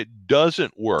business and it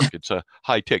doesn't work, it's a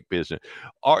high tech business,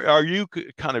 are you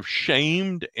kind of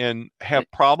shamed and have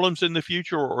Right. problems in the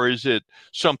future? Or is it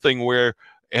something where,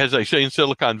 as they say in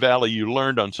Silicon Valley, you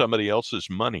learned on somebody else's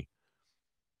money?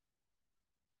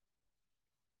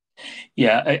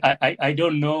 Yeah, I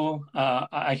don't know.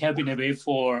 I have been away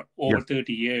for Yeah. over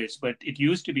 30 years, but it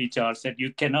used to be, Charles, that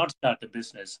you cannot start a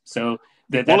business. So Well,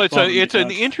 that problem it's did an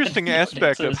not, interesting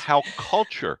aspect of exist. how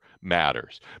culture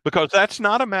matters, because that's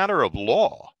not a matter of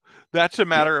law. That's a Yeah,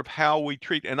 matter of how we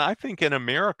treat. And I think in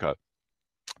America,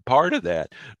 part of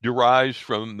that derives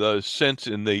from the sense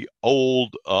in the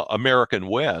old American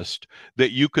West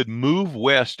that you could move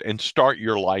west and start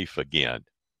your life again.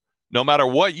 No matter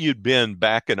what you'd been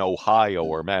back in Ohio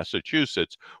or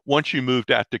Massachusetts, once you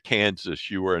moved out to Kansas,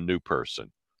 you were a new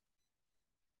person.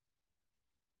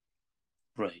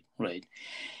 right, right.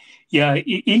 Yeah,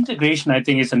 integration, I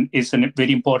think, is a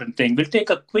very important thing. We'll take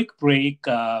a quick break.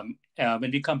 When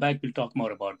we come back, we'll talk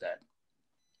more about that.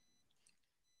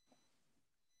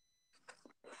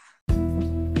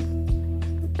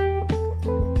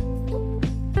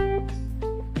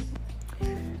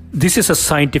 This is a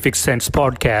Scientific Sense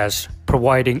podcast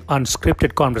providing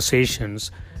unscripted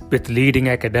conversations with leading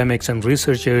academics and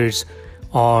researchers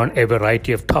on a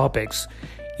variety of topics.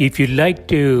 If you'd like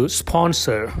to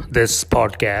sponsor this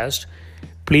podcast,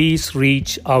 please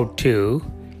reach out to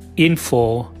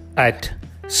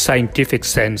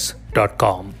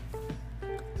info@scientificsense.com.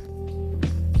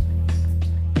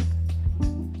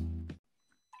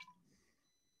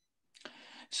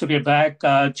 So we're back.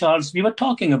 Charles, we were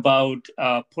talking about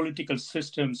political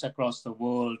systems across the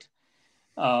world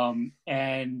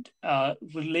and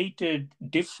related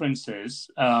differences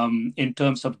in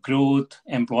terms of growth,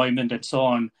 employment, and so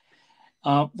on.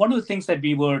 One of the things that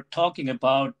we were talking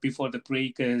about before the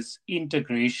break is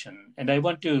integration. And I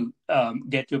want to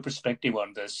get your perspective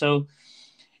on this. So,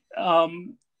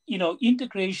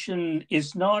 integration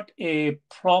is not a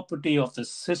property of the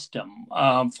system.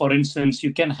 For instance,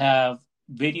 you can have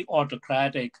very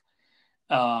autocratic,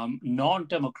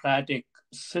 non-democratic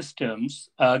systems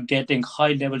getting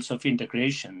high levels of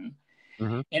integration.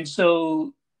 Mhm. And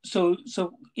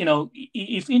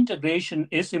if integration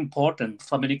is important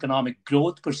from an economic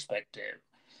growth perspective,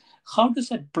 how does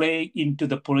that play into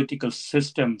the political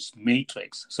systems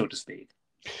matrix, so to speak?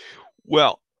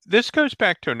 Well, this goes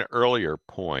back to an earlier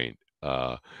point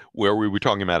where we were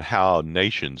talking about how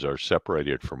nations are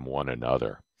separated from one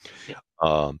another. Yeah.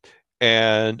 Um,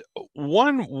 and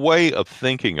one way of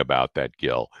thinking about that,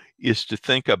 Gil, is to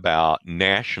think about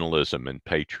nationalism and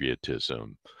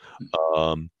patriotism.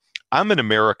 Um, I'm an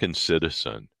American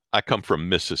citizen. I come from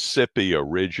Mississippi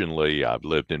originally. I've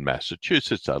lived in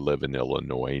Massachusetts. I live in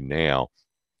Illinois now.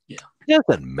 Yeah. It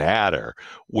doesn't matter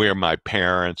where my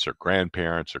parents or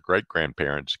grandparents or great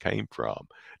grandparents came from.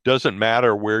 Doesn't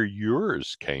matter where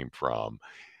yours came from.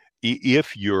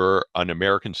 If you're an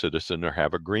American citizen or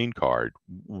have a green card,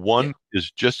 one is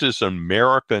just as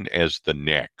American as the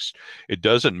next. It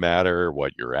doesn't matter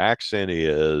what your accent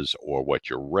is or what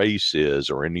your race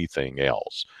is or anything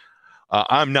else.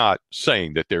 I'm not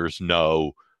saying that there's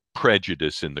no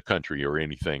prejudice in the country or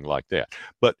anything like that,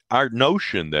 but our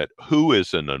notion that who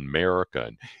is an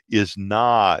American is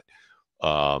not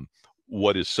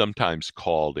what is sometimes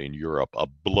called in Europe a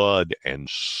blood and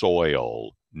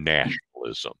soil nationalism.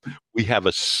 We have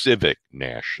a civic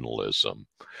nationalism.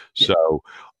 So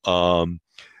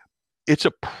it's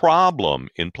a problem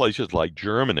in places like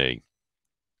Germany,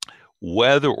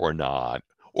 whether or not,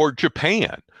 or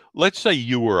Japan. Let's say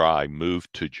you or I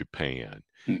moved to Japan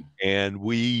and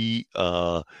we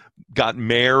got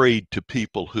married to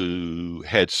people who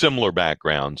had similar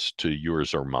backgrounds to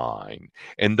yours or mine,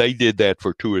 and they did that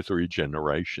for 2 or 3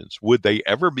 generations. Would they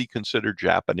ever be considered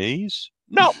Japanese?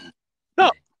 No,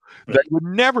 no. Right. They would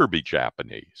never be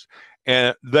Japanese.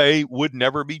 And they would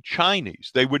never be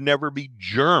Chinese. They would never be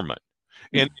German.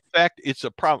 And in fact, it's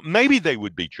a problem. Maybe they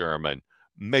would be German,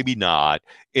 maybe not.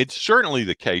 It's certainly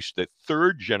the case that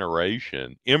third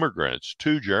generation immigrants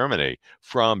to Germany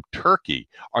from Turkey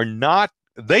are not,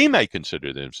 they may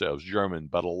consider themselves German,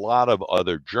 but a lot of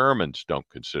other Germans don't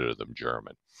consider them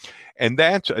German. And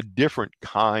that's a different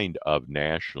kind of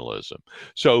nationalism.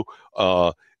 So,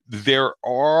 there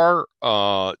are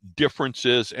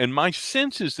differences, and my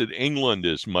sense is that England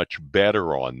is much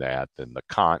better on that than the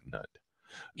continent.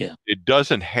 Yeah. It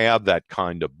doesn't have that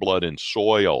kind of blood and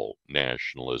soil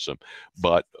nationalism,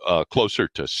 but closer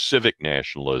to civic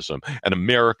nationalism. And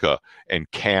America and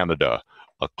Canada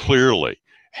clearly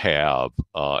have,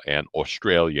 and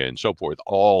Australia and so forth,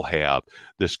 all have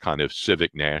this kind of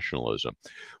civic nationalism.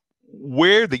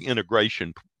 Where the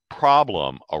integration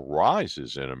problem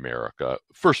arises in America,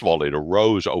 first of all, it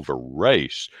arose over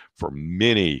race for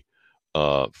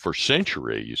for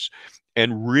centuries,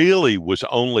 and really was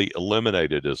only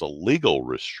eliminated as a legal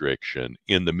restriction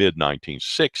in the mid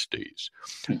 1960s.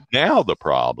 Now the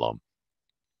problem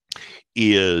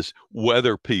is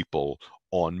whether people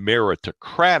on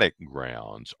meritocratic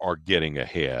grounds are getting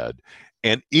ahead.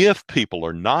 And if people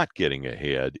are not getting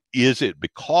ahead, is it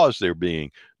because they're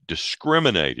being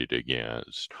discriminated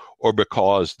against or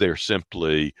because they're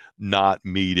simply not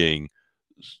meeting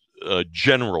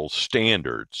general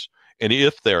standards? And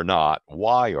if they're not,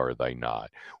 why are they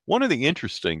not? One of the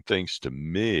interesting things to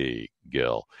me,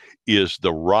 Gil, is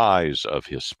the rise of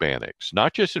Hispanics,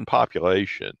 not just in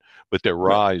population, but their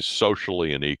Right. rise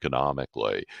socially and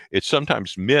economically. It's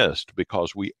sometimes missed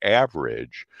because we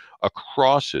average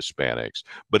across Hispanics.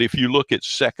 But if you look at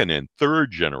second and third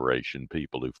generation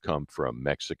people who've come from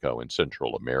Mexico and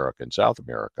Central America and South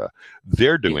America,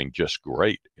 they're Yeah. doing just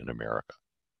great in America.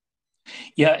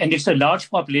 Yeah, and it's a large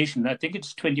population. I think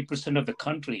it's 20% of the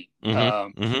country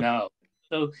now.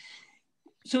 So,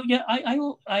 so yeah,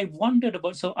 I wondered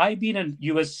about. So I've been a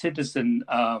U.S. citizen,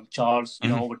 Charles,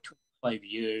 Mm-hmm. over 25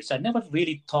 years. I never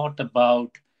really thought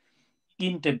about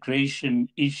integration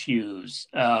issues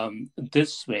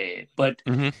this way, but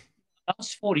Mm-hmm.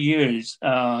 last 4 years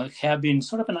have been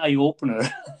sort of an eye opener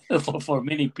for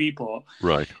many people.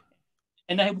 Right.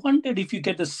 And I wondered if you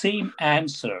get the same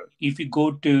answer if you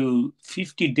go to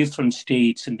 50 different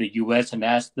states in the US and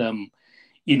ask them,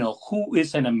 who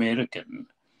is an American?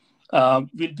 Will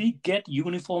we get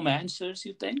uniform answers,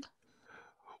 you think?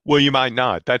 Well, you might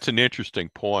not. That's an interesting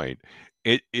point.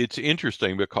 It's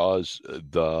interesting because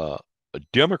the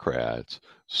Democrats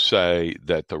say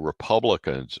that the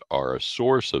Republicans are a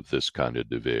source of this kind of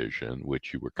division,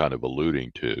 which you were kind of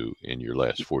alluding to in your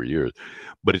last 4 years.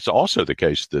 But it's also the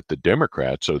case that the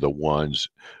Democrats are the ones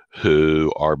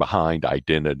who are behind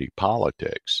identity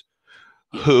politics.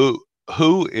 Yeah,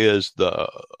 Who is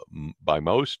by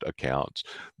most accounts,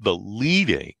 the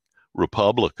leading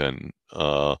Republican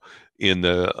in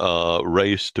the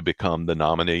race to become the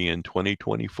nominee in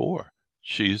 2024?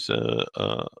 She's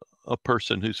a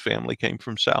person whose family came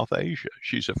from South Asia.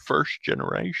 She's a first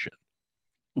generation,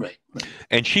 right, right.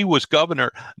 and she was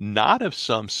governor not of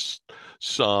some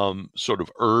sort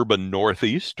of urban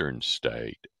northeastern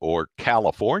state or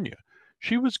California.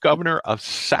 She was governor of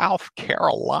South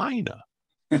Carolina.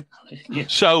 Yeah,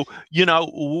 So,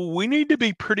 we need to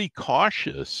be pretty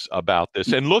cautious about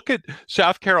this. And look at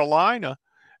South Carolina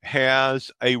has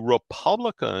a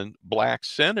Republican black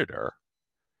senator,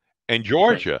 and right.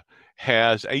 Georgia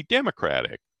has a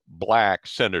Democratic black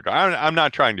senator. I'm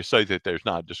not trying to say that there's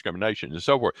not discrimination and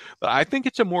so forth, but I think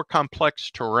it's a more complex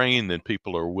terrain than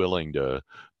people are willing to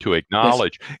That's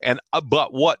acknowledge. And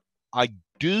but what I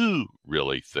do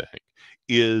really think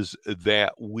is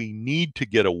that we need to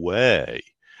get away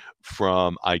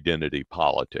from identity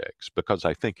politics because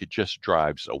I think it just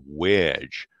drives a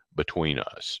wedge between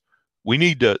us. We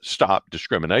need to stop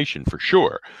discrimination for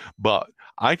sure, but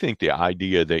I think the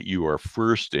idea that you are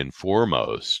first and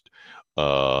foremost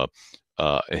uh,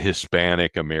 a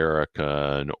Hispanic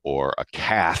American or a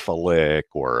Catholic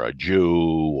or a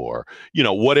Jew or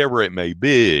whatever it may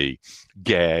be,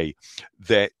 gay,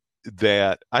 that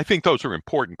I think those are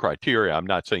important criteria. I'm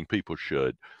not saying people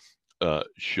should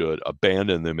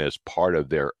abandon them as part of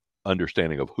their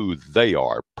understanding of who they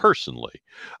are personally.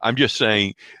 I'm just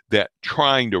saying that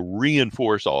trying to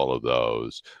reinforce all of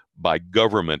those by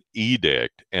government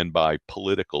edict and by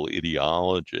political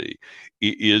ideology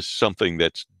is something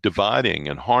that's dividing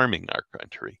and harming our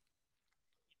country.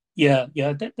 Yeah,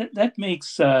 yeah, that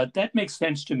makes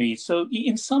sense to me. So,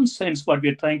 in some sense, what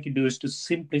we're trying to do is to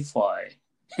simplify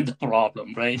the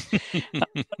problem, right?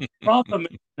 Problem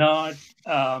is not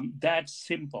that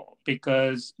simple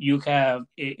because you have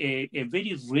a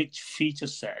very rich feature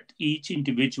set. Each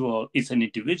individual is an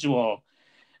individual,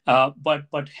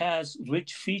 but has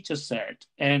rich feature set.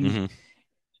 And Mm-hmm.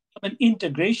 from an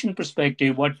integration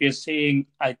perspective, what we're saying,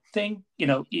 I think,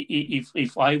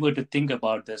 if I were to think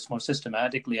about this more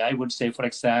systematically, I would say, for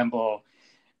example,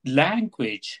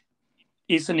 language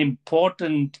is an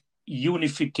important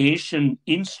unification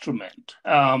instrument.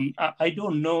 I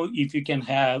don't know if you can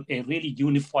have a really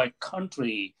unified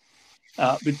country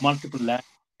with multiple languages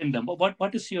in them. But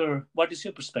what is your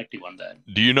perspective on that?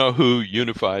 Do you know who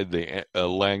unified the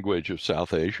language of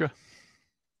South Asia?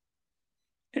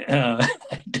 I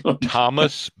don't.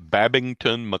 Thomas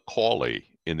Babington Macaulay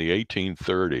in the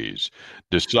 1830s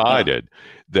Uh, decided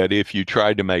that if you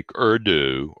tried to make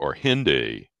Urdu or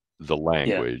Hindi the yeah,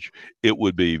 language, it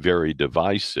would be very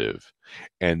divisive,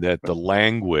 and that right. the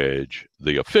language,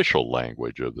 the official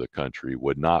language of the country,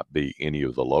 would not be any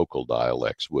of the local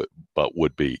dialects, but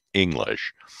would be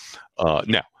English.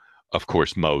 Now, of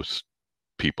course, most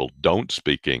people don't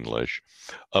speak English.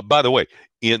 By the way,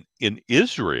 in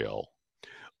Israel,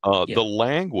 the Yeah,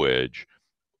 language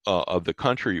of the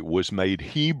country was made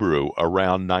Hebrew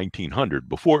around 1900,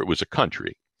 before it was a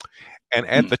country. And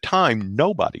at the time,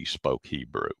 nobody spoke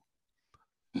Hebrew.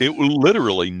 It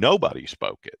literally nobody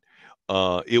spoke it.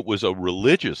 It was a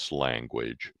religious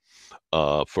language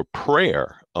for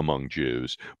prayer among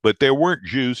Jews, but there weren't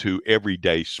Jews who every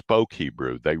day spoke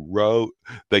Hebrew.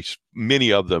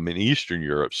 Many of them in Eastern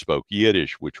Europe spoke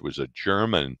Yiddish, which was a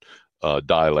German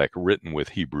dialect written with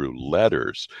Hebrew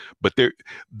letters. But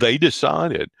they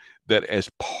decided that as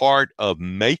part of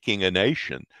making a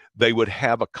nation, they would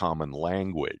have a common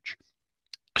language.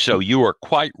 So you are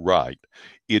quite right.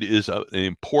 It is an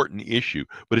important issue,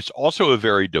 but it's also a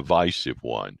very divisive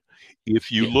one.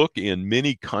 If you look in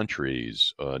many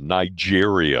countries,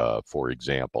 Nigeria, for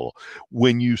example,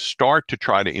 when you start to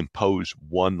try to impose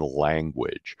one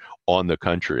language on the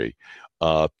country,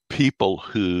 people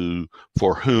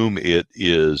for whom it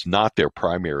is not their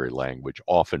primary language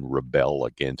often rebel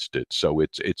against it. So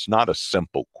it's not a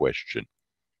simple question.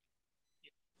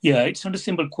 Yeah, it's not a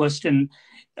simple question.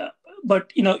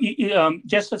 But,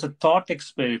 just as a thought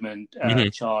experiment,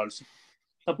 Charles,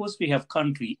 suppose we have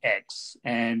country X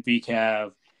and we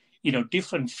have,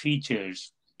 different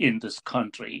features in this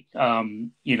country.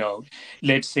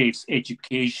 Let's say it's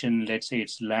education, let's say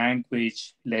it's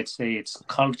language, let's say it's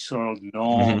cultural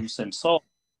norms and so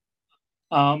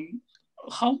on.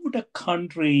 How would a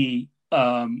country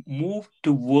move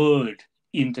toward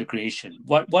integration?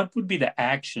 What would be the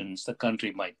actions the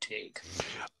country might take?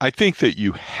 I think that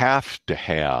you have to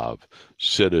have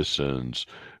citizens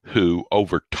who,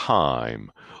 over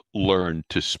time, learn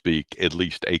to speak at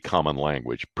least a common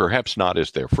language, perhaps not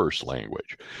as their first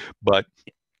language. But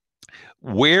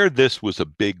where this was a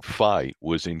big fight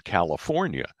was in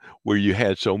California, where you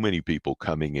had so many people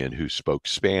coming in who spoke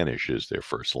Spanish as their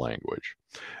first language.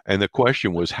 And the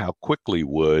question was, how quickly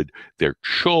would their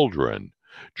children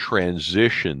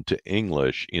transition to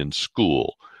English in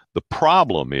school? The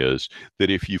problem is that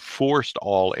if you forced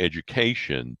all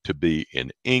education to be in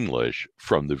English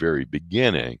from the very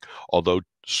beginning, although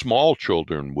small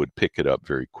children would pick it up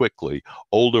very quickly,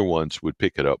 older ones would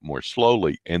pick it up more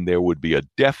slowly, and there would be a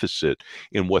deficit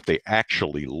in what they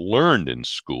actually learned in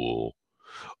school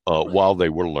while they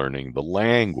were learning the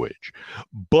language.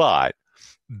 But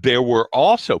there were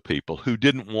also people who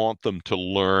didn't want them to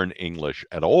learn English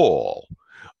at all.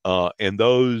 And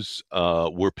those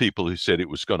were people who said it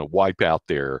was going to wipe out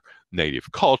their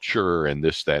native culture and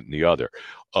this, that, and the other.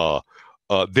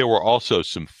 There were also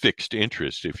some fixed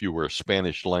interests. If you were a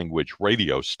Spanish language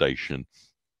radio station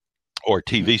or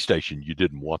TV station, you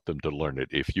didn't want them to learn it.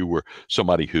 If you were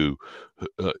somebody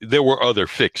there were other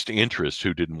fixed interests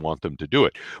who didn't want them to do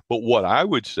it. But what I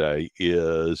would say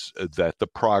is that the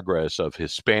progress of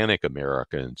Hispanic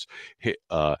Americans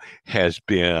has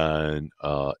been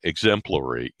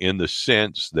exemplary in the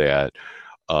sense that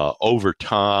over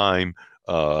time,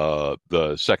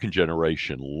 the second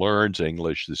generation learns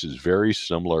English. This is very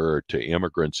similar to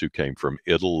immigrants who came from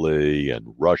Italy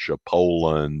and Russia,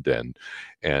 Poland,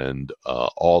 and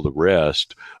all the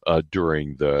rest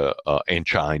and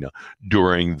China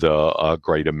during the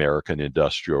Great American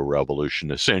Industrial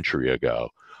Revolution a century ago.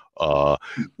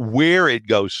 Where it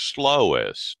goes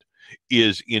slowest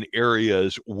is in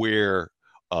areas where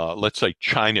let's say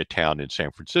Chinatown in San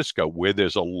Francisco, where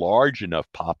there's a large enough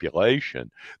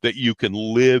population that you can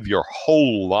live your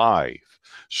whole life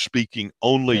speaking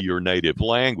only your native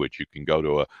language. You can go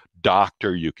to a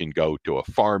doctor, you can go to a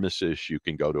pharmacist, you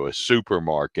can go to a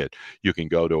supermarket, you can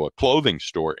go to a clothing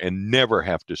store and never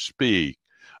have to speak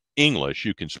English.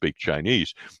 You can speak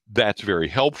Chinese. That's very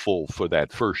helpful for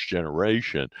that first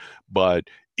generation, but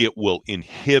it will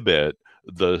inhibit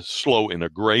the slow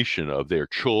integration of their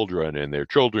children and their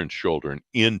children's children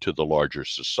into the larger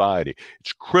society.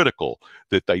 It's critical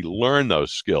that they learn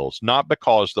those skills, not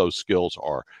because those skills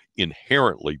are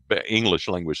English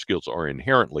language skills are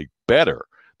inherently better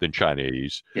than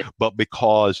Chinese, but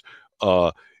because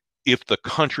if the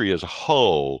country as a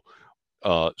whole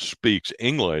speaks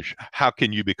English, how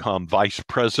can you become vice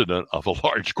president of a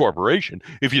large corporation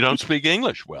if you don't speak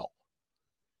English well?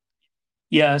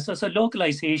 Yeah, so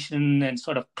localization and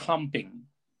sort of clumping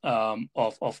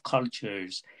of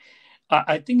cultures.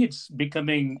 I think it's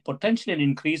becoming potentially an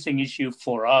increasing issue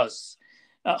for us.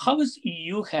 How is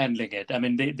EU handling it? I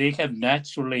mean, they have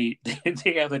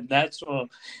they have a natural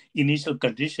initial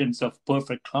conditions of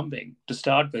perfect clumping to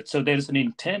start with. So there is an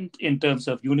intent in terms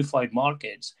of unified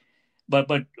markets. But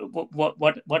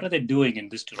what are they doing in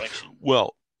this direction?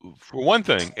 Well, for one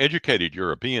thing, educated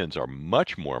Europeans are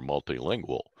much more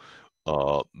multilingual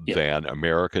than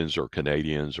Americans or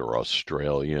Canadians or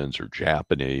Australians or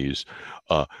Japanese.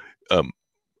 Uh, um,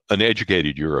 an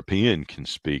educated European can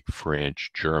speak French,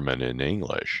 German, and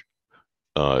English.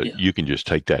 You can just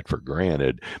take that for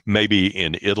granted. Maybe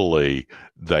in Italy,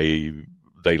 they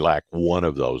lack one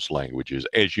of those languages.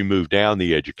 As you move down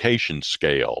the education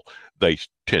scale, they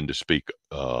tend to speak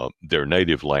their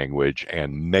native language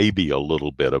and maybe a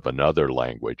little bit of another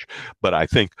language. But I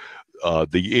think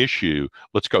the issue,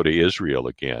 let's go to Israel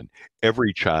again.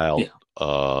 Every child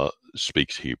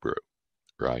speaks Hebrew,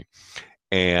 right?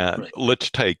 And let's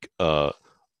take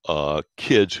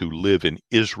kids who live in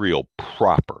Israel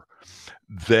proper.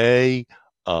 They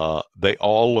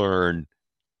all learn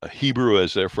Hebrew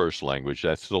as their first language.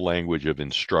 That's the language of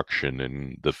instruction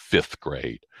in the 5th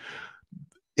grade.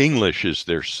 English is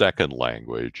their second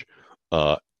language.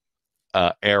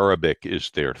 Arabic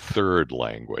is their third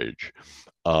language.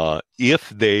 If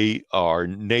they are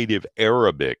native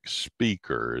Arabic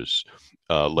speakers,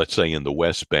 let's say in the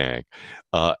West Bank,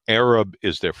 Arab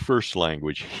is their first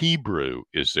language, Hebrew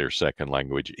is their second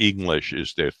language, English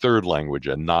is their third language,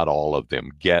 and not all of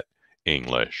them get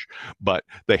English. But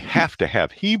they have to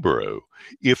have Hebrew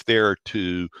if they're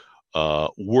to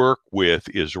work with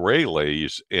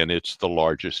Israelis, and it's the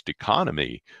largest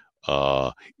economy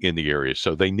in the area.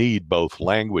 So they need both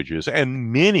languages,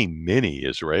 and many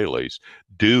Israelis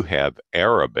do have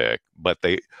Arabic, but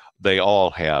they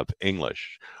all have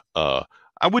English.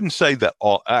 I wouldn't say that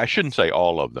all. I shouldn't say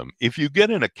all of them. If you get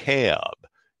in a cab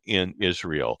in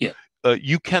Israel,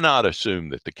 you cannot assume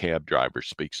that the cab driver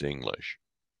speaks English.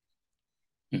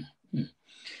 Mm-hmm.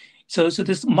 So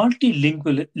this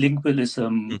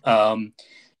multilingualism.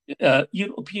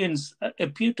 Europeans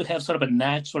appear to have sort of a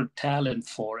natural talent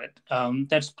for it.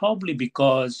 That's probably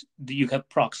because you have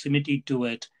proximity to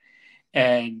it,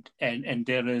 and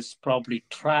there is probably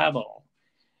travel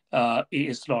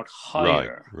is a lot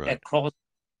higher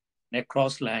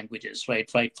across languages, right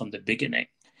from the beginning.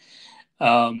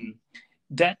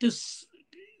 That is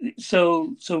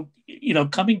so.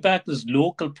 Coming back to this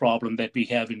local problem that we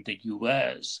have in the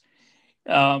U.S.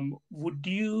 Would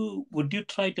you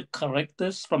try to correct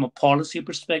this from a policy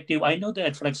perspective? I know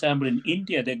that, for example, in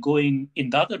India, they're going in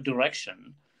the other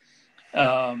direction.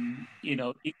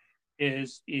 It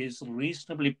is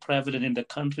reasonably prevalent in the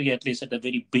country, at least at a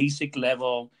very basic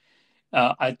level.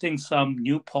 I think some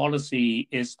new policy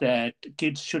is that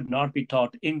kids should not be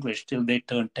taught English till they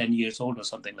turn 10 years old or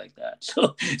something like that.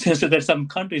 So there's some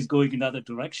countries going in another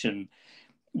direction.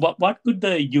 What could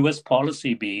the U.S.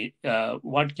 policy be?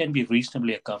 What can be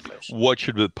reasonably accomplished? What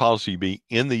should the policy be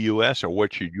in the U.S., or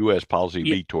what should U.S. policy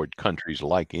be toward countries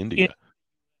like India?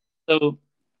 So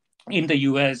in the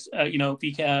U.S.,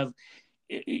 we have,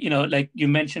 like you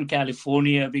mentioned,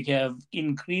 California, we have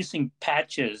increasing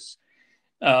patches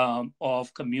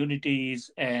of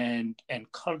communities and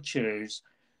cultures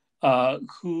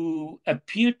who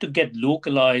appear to get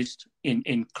localized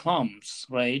in clumps,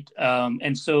 right?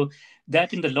 And so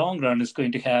that in the long run is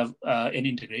going to have an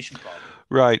integration problem.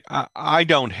 Right. I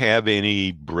don't have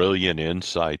any brilliant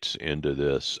insights into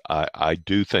this. I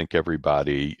do think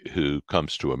everybody who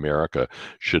comes to America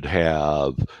should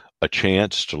have a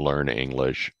chance to learn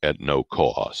English at no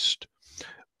cost.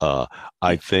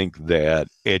 I think that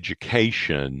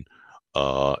education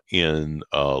in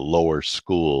lower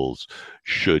schools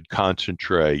should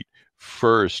concentrate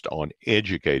first on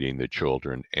educating the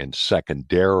children and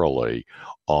secondarily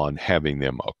on having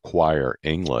them acquire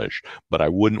English. But I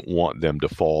wouldn't want them to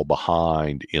fall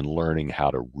behind in learning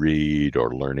how to read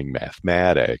or learning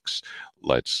mathematics,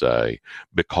 let's say,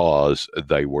 because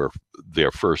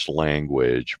their first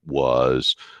language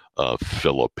was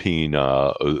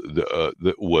Filipina,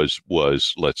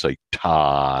 was let's say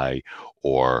Thai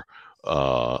or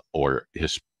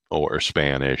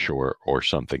Spanish or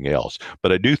something else.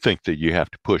 But I do think that you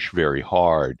have to push very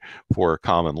hard for a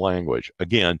common language.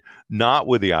 Again, not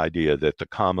with the idea that the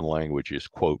common language is,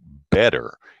 quote,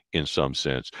 better in some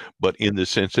sense, but in the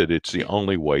sense that it's the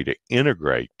only way to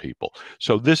integrate people.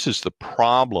 So this is the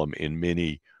problem in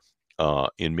many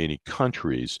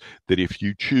countries, that if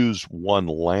you choose one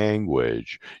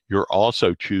language, you're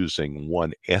also choosing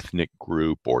one ethnic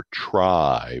group or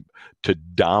tribe to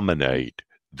dominate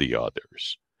the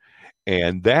others.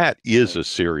 And that is a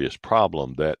serious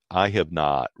problem that I have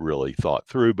not really thought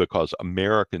through, because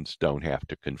Americans don't have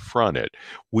to confront it.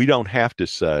 We don't have to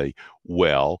say,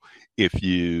 well, if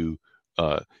you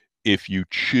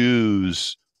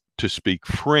choose to speak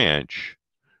French,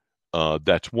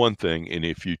 that's one thing. And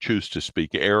if you choose to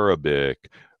speak Arabic,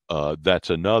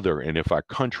 that's another. And if our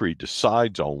country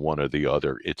decides on one or the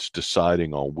other, it's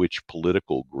deciding on which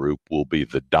political group will be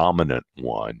the dominant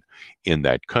one in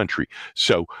that country.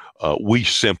 So we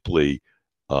simply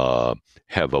uh,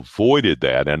 have avoided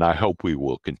that, and I hope we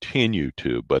will continue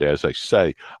to. But as I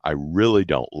say, I really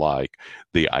don't like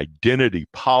the identity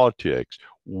politics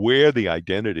where the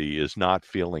identity is not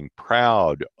feeling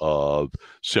proud of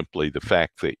simply the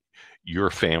fact that your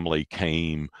family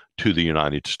came to the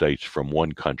United States from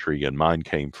one country and mine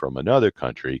came from another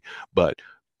country, but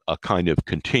a kind of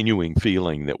continuing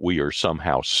feeling that we are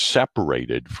somehow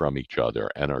separated from each other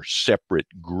and are separate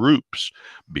groups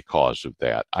because of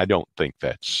that. I don't think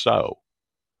that's so.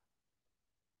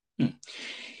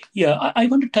 Yeah, I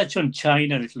want to touch on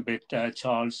China a little bit,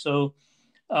 Charles. So,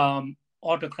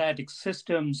 autocratic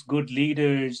systems, good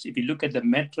leaders, if you look at the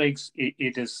metrics,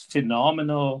 it is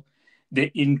phenomenal.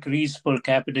 They increase per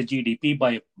capita GDP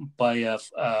by a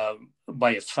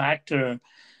by a factor.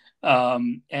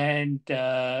 And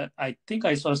I think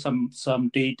I saw some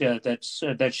data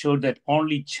that showed that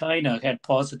only China had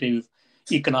positive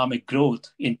economic growth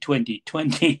in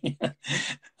 2020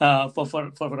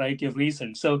 for a variety of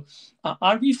reasons. So,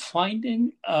 are we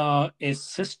finding a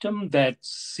system that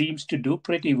seems to do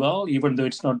pretty well, even though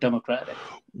it's not democratic?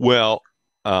 Well,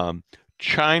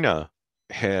 China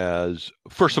has,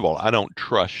 first of all, I don't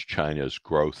trust China's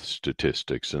growth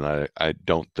statistics, and I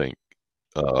don't think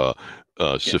uh,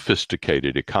 Yeah.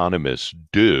 sophisticated economists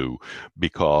do,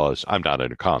 because I'm not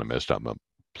an economist, I'm a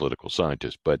political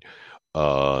scientist, but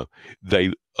uh,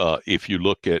 if you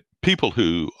look at people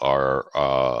who are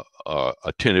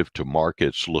attentive to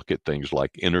markets, look at things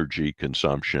like energy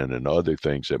consumption and other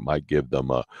things that might give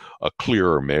them a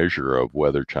clearer measure of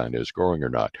whether China is growing or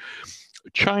not.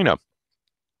 China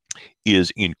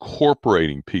is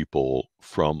incorporating people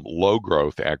from low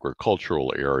growth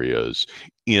agricultural areas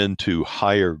into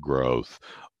higher growth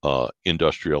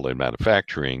industrial and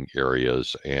manufacturing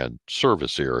areas and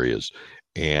service areas.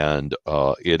 And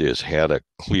it has had a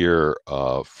clear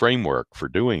framework for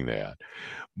doing that.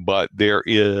 But there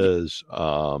is,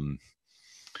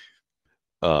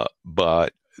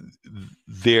 but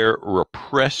their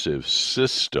repressive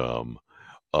system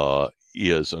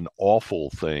is an awful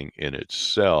thing in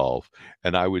itself.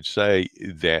 And I would say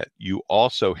that you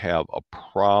also have a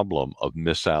problem of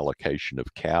misallocation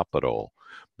of capital,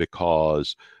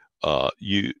 because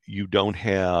you don't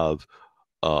have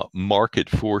market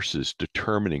forces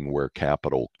determining where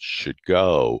capital should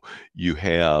go. You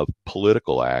have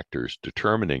political actors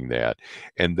determining that,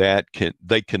 and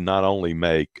they can not only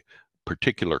make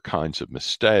particular kinds of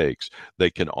mistakes,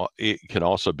 it can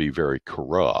also be very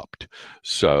corrupt.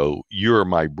 So you're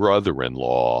my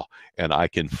brother-in-law, and I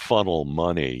can funnel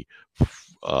money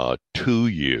to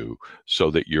you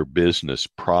so that your business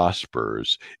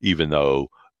prospers, even though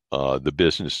the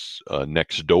business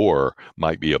next door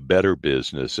might be a better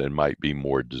business and might be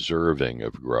more deserving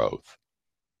of growth.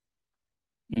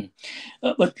 Mm.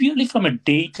 But purely from a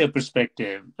data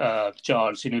perspective,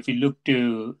 Charles, if you look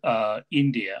to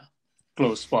India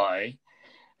close by,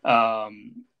 a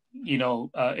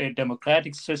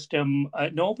democratic system,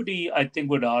 nobody, I think,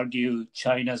 would argue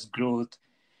China's growth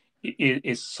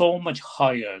is so much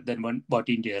higher than what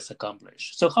India has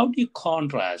accomplished. So, how do you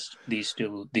contrast these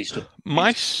two My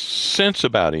countries? sense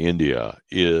about India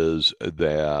is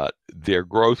that their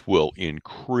growth will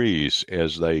increase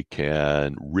as they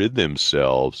can rid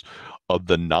themselves of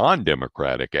the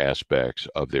non-democratic aspects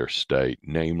of their state,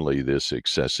 namely this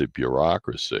excessive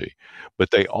bureaucracy.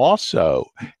 But they also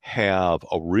have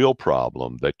a real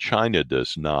problem that China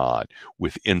does not,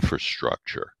 with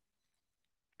infrastructure.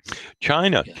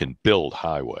 China Yeah. can build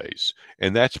highways,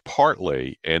 and that's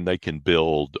partly, and they can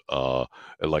build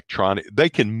they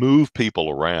can move people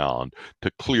around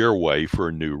to clear way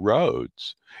for new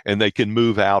roads. And they can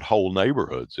move out whole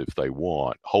neighborhoods if they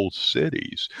want, whole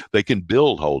cities. They can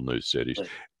build whole new cities,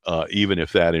 Right. even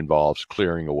if that involves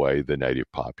clearing away the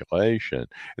native population.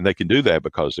 And they can do that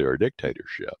because they're a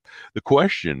dictatorship. The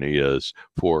question is,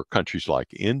 for countries like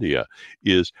India,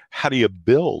 is how do you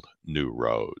build new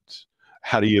roads?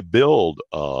 How do you build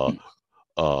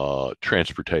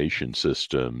transportation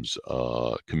systems,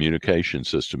 communication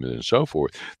systems, and so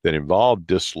forth that involve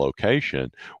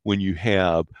dislocation when you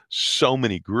have so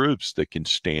many groups that can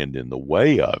stand in the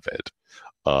way of it?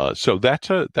 So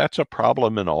that's a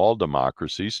problem in all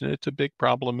democracies, and it's a big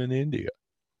problem in India.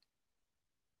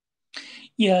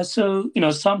 Yeah, so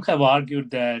some have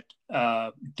argued that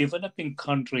developing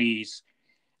countries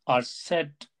are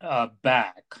set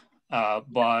back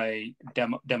by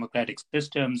democratic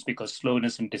systems because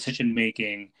slowness in decision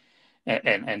making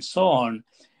and so on.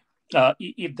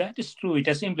 If that is true, it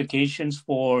has implications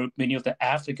for many of the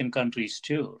African countries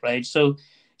too, right? So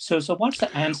what's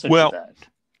the answer to Well, that?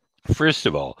 first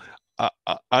of all,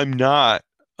 I'm not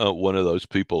one of those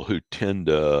people who tend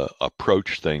to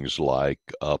approach things like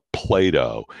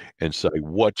Plato and say,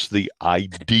 what's the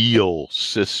ideal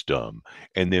system?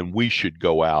 And then we should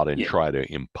go out and Yeah. try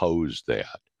to impose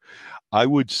that. I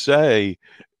would say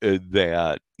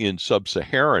that in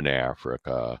sub-Saharan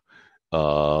Africa,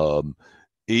 um,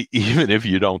 even if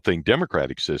you don't think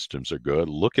democratic systems are good,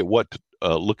 look at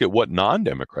what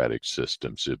non-democratic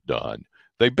systems have done.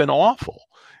 They've been awful,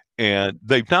 and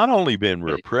they've not only been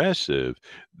Right. repressive,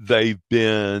 they've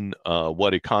been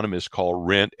what economists call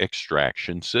rent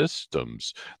extraction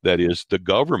systems. That is, the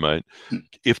government,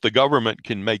 if the government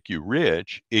can make you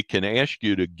rich, it can ask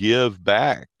you to give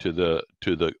back to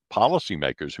the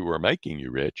policymakers who are making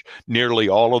you rich nearly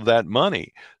all of that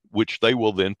money, which they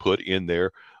will then put in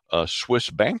their Swiss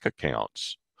bank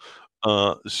accounts.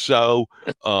 So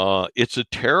it's a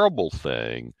terrible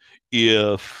thing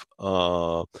if,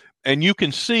 and you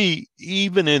can see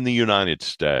even in the United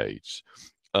States,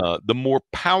 the more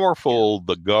powerful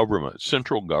the government,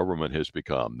 central government has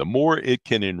become, the more it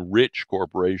can enrich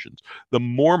corporations, the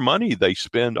more money they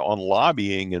spend on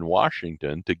lobbying in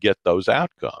Washington to get those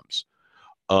outcomes.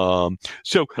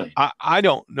 So Right. I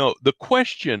don't know. The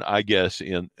question, I guess,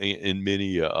 in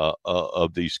many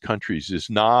of these countries is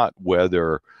not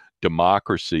whether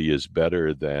democracy is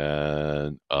better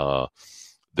than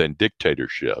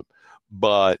dictatorship,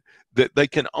 but that they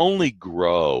can only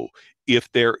grow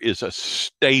if there is a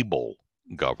stable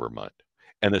government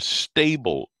and a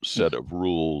stable set of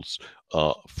rules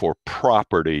for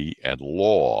property and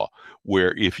law,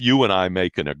 where if you and I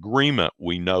make an agreement,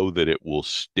 we know that it will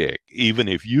stick, even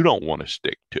if you don't want to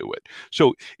stick to it.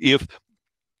 So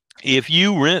if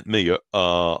you rent me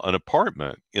an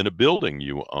apartment in a building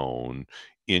you own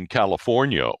in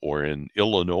California or in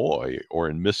Illinois or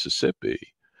in Mississippi,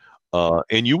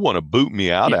 and you want to boot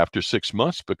me out Yeah. after 6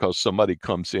 months because somebody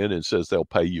comes in and says they'll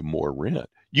pay you more rent,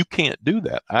 you can't do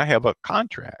that. I have a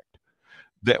contract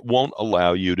that won't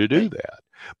allow you to do Right. that.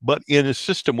 But in a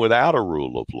system without a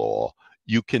rule of law,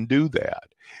 you can do that.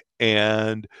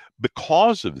 And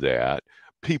because of that,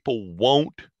 people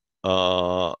won't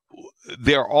uh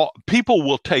people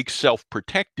will take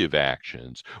self-protective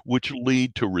actions which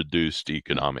lead to reduced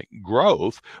economic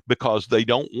growth because they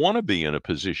don't want to be in a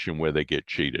position where they get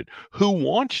cheated. Who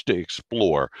wants to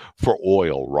explore for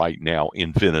oil right now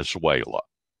in Venezuela?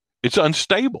 It's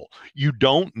unstable. You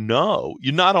don't know.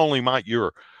 You not only might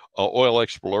your oil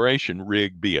exploration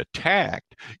rig be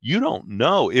attacked, you don't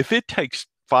know if it takes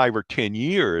 5 or 10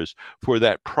 years for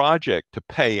that project to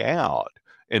pay out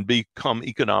and become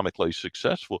economically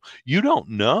successful. You don't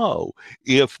know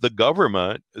if the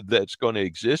government that's going to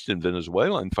exist in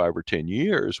Venezuela in 5 or 10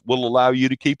 years will allow you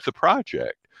to keep the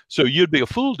project. So you'd be a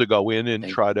fool to go in and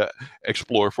Right. try to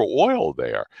explore for oil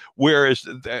there. Whereas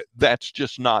that's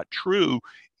just not true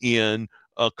in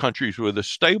countries with a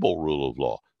stable rule of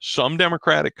law. Some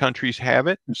democratic countries have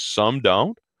it, some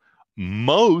don't.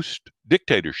 Most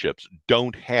dictatorships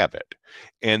don't have it.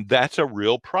 And that's a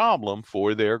real problem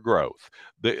for their growth.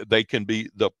 They can be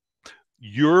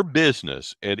your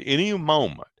business at any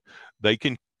moment. They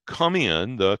can come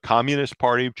in, the Communist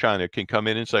Party of China can come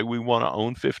in and say, we want to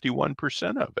own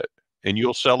 51% of it. And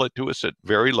you'll sell it to us at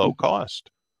very low cost.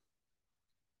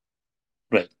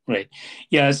 Right, right.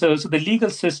 Yeah, so the legal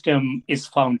system is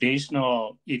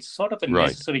foundational. It's sort of a Right.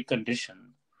 necessary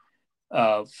condition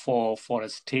for a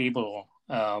stable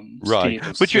Right.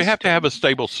 stable But you have to have a system.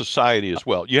 stable society as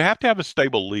well. You have to have a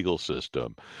stable legal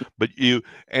system. But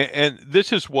and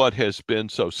this is what has been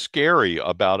so scary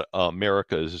about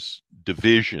America's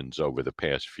divisions over the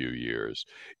past few years,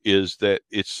 is that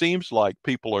it seems like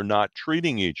people are not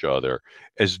treating each other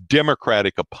as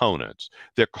democratic opponents.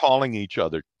 They're calling each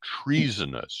other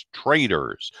treasonous,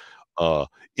 traitors, uh, Right.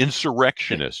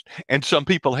 insurrectionists. And some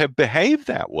people have behaved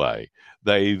that way.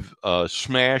 They've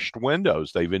smashed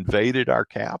windows. They've invaded our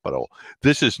capital.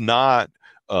 This is not.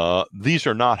 These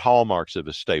are not hallmarks of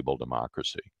a stable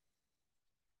democracy.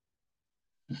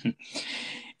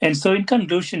 And so, in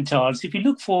conclusion, Charles, if you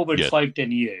look forward Yes. 5,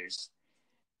 10 years,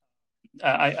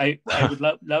 I would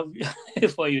love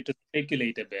for you to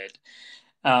speculate a bit.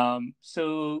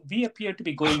 So we appear to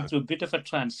be going through a bit of a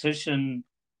transition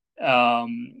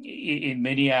in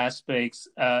many aspects.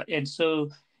 And so,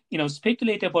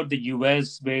 speculate about the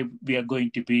US, where we are going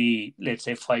to be, let's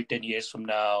say, 5, 10 years from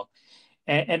now,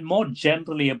 and more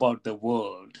generally about the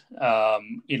world,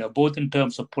 both in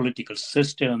terms of political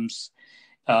systems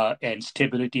and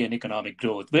stability and economic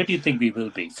growth? Where do you think we will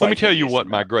be? Let me tell you what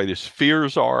my greatest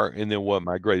fears are and then what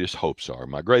my greatest hopes are.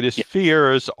 My greatest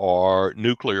fears are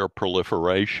nuclear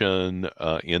proliferation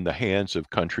in the hands of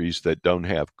countries that don't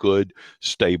have good,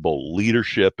 stable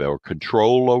leadership or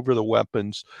control over the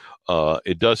weapons.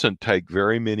 It doesn't take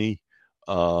very many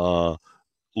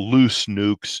loose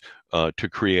nukes to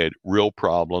create real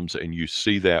problems, and you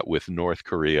see that with North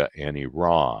Korea and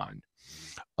Iran.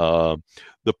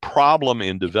 The problem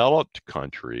in developed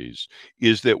countries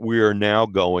is that we are now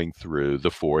going through the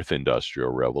fourth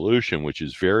industrial revolution, which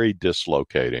is very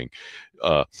dislocating.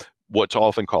 What's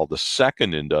often called the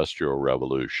second industrial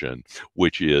revolution,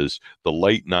 which is the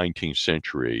late 19th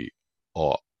century,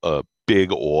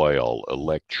 big oil,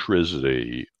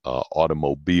 electricity,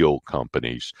 automobile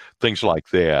companies, things like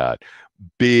that,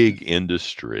 big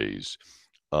industries,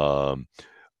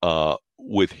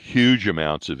 with huge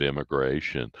amounts of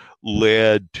immigration,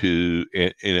 led to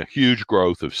in a huge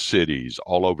growth of cities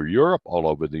all over Europe, all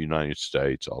over the United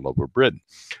States, all over Britain.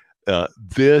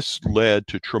 This led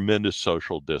to tremendous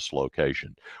social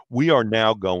dislocation. We are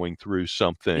now going through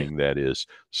something that is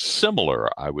similar,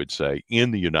 I would say, in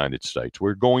the United States.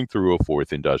 We're going through a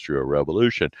fourth industrial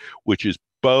revolution, which is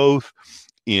both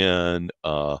in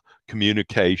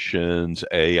communications,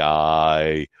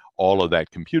 AI, all of that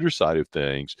computer side of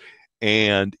things,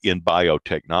 and in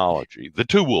biotechnology. The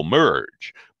two will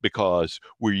merge because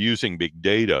we're using big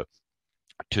data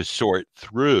to sort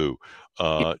through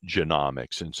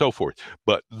genomics and so forth.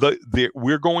 But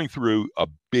we're going through a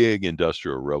big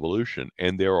industrial revolution,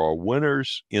 and there are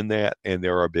winners in that, and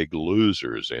there are big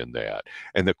losers in that.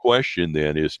 And the question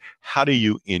then is, how do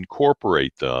you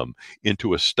incorporate them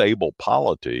into a stable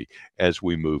polity as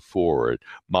we move forward?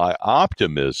 My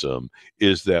optimism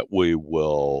is that we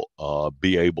will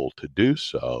be able to do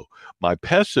so. My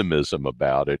pessimism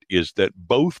about it is that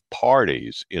both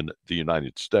parties in the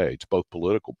United States, both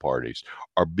political parties,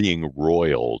 are being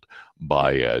roiled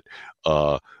by it.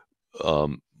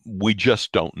 We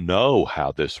just don't know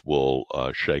how this will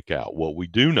shake out. What we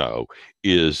do know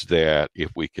is that if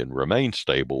we can remain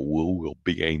stable, we will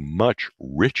be a much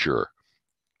richer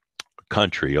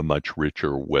country, a much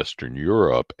richer Western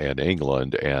Europe and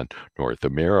England and North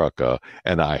America,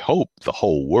 and I hope the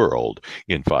whole world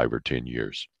in 5 or 10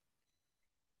 years.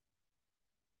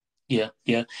 Yeah.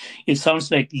 It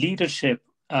sounds like leadership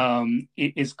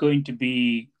is going to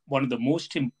be one of the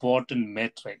most important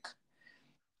metric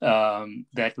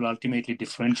that will ultimately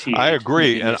differentiate. I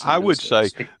agree, and I would say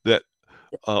that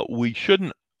we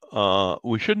shouldn't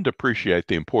appreciate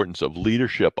the importance of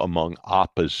leadership among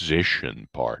opposition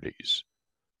parties.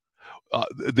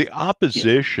 The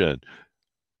opposition,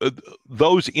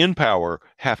 those in power,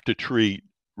 have to treat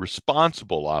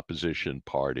responsible opposition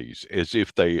parties as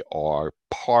if they are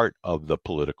part of the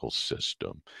political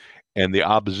system, and the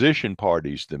opposition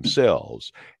parties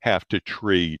themselves have to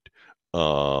treat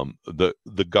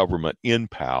the government in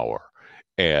power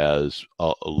as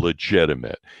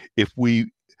legitimate.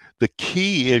 The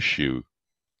key issue,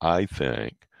 I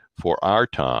think, for our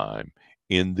time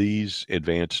in these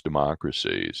advanced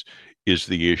democracies is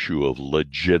the issue of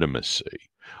legitimacy.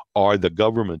 Are the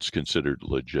governments considered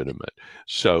legitimate?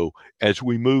 So as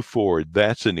we move forward,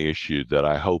 that's an issue that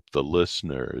I hope the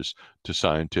listeners to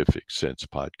Scientific Sense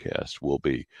podcast will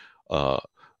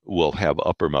have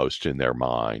uppermost in their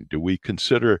mind. Do we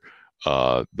consider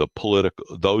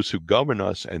those who govern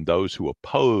us and those who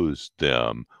oppose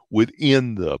them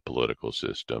within the political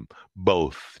system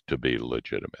both to be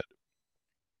legitimate?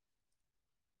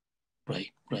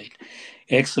 Right.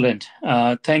 Excellent.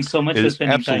 Thanks so much for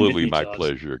spending time with me, Absolutely my Charles.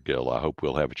 pleasure, Gill. I hope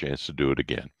we'll have a chance to do it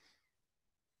again.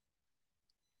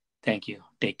 Thank you.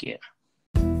 Take care.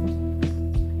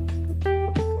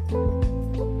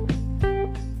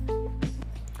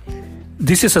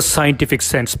 This is a Scientific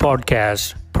Sense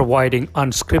podcast providing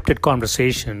unscripted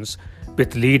conversations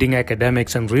with leading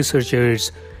academics and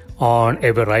researchers on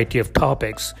a variety of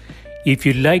topics. If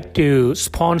you'd like to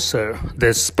sponsor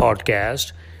this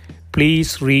podcast,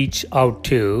 please reach out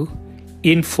to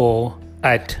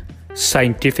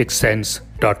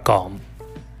info@scientificsense.com.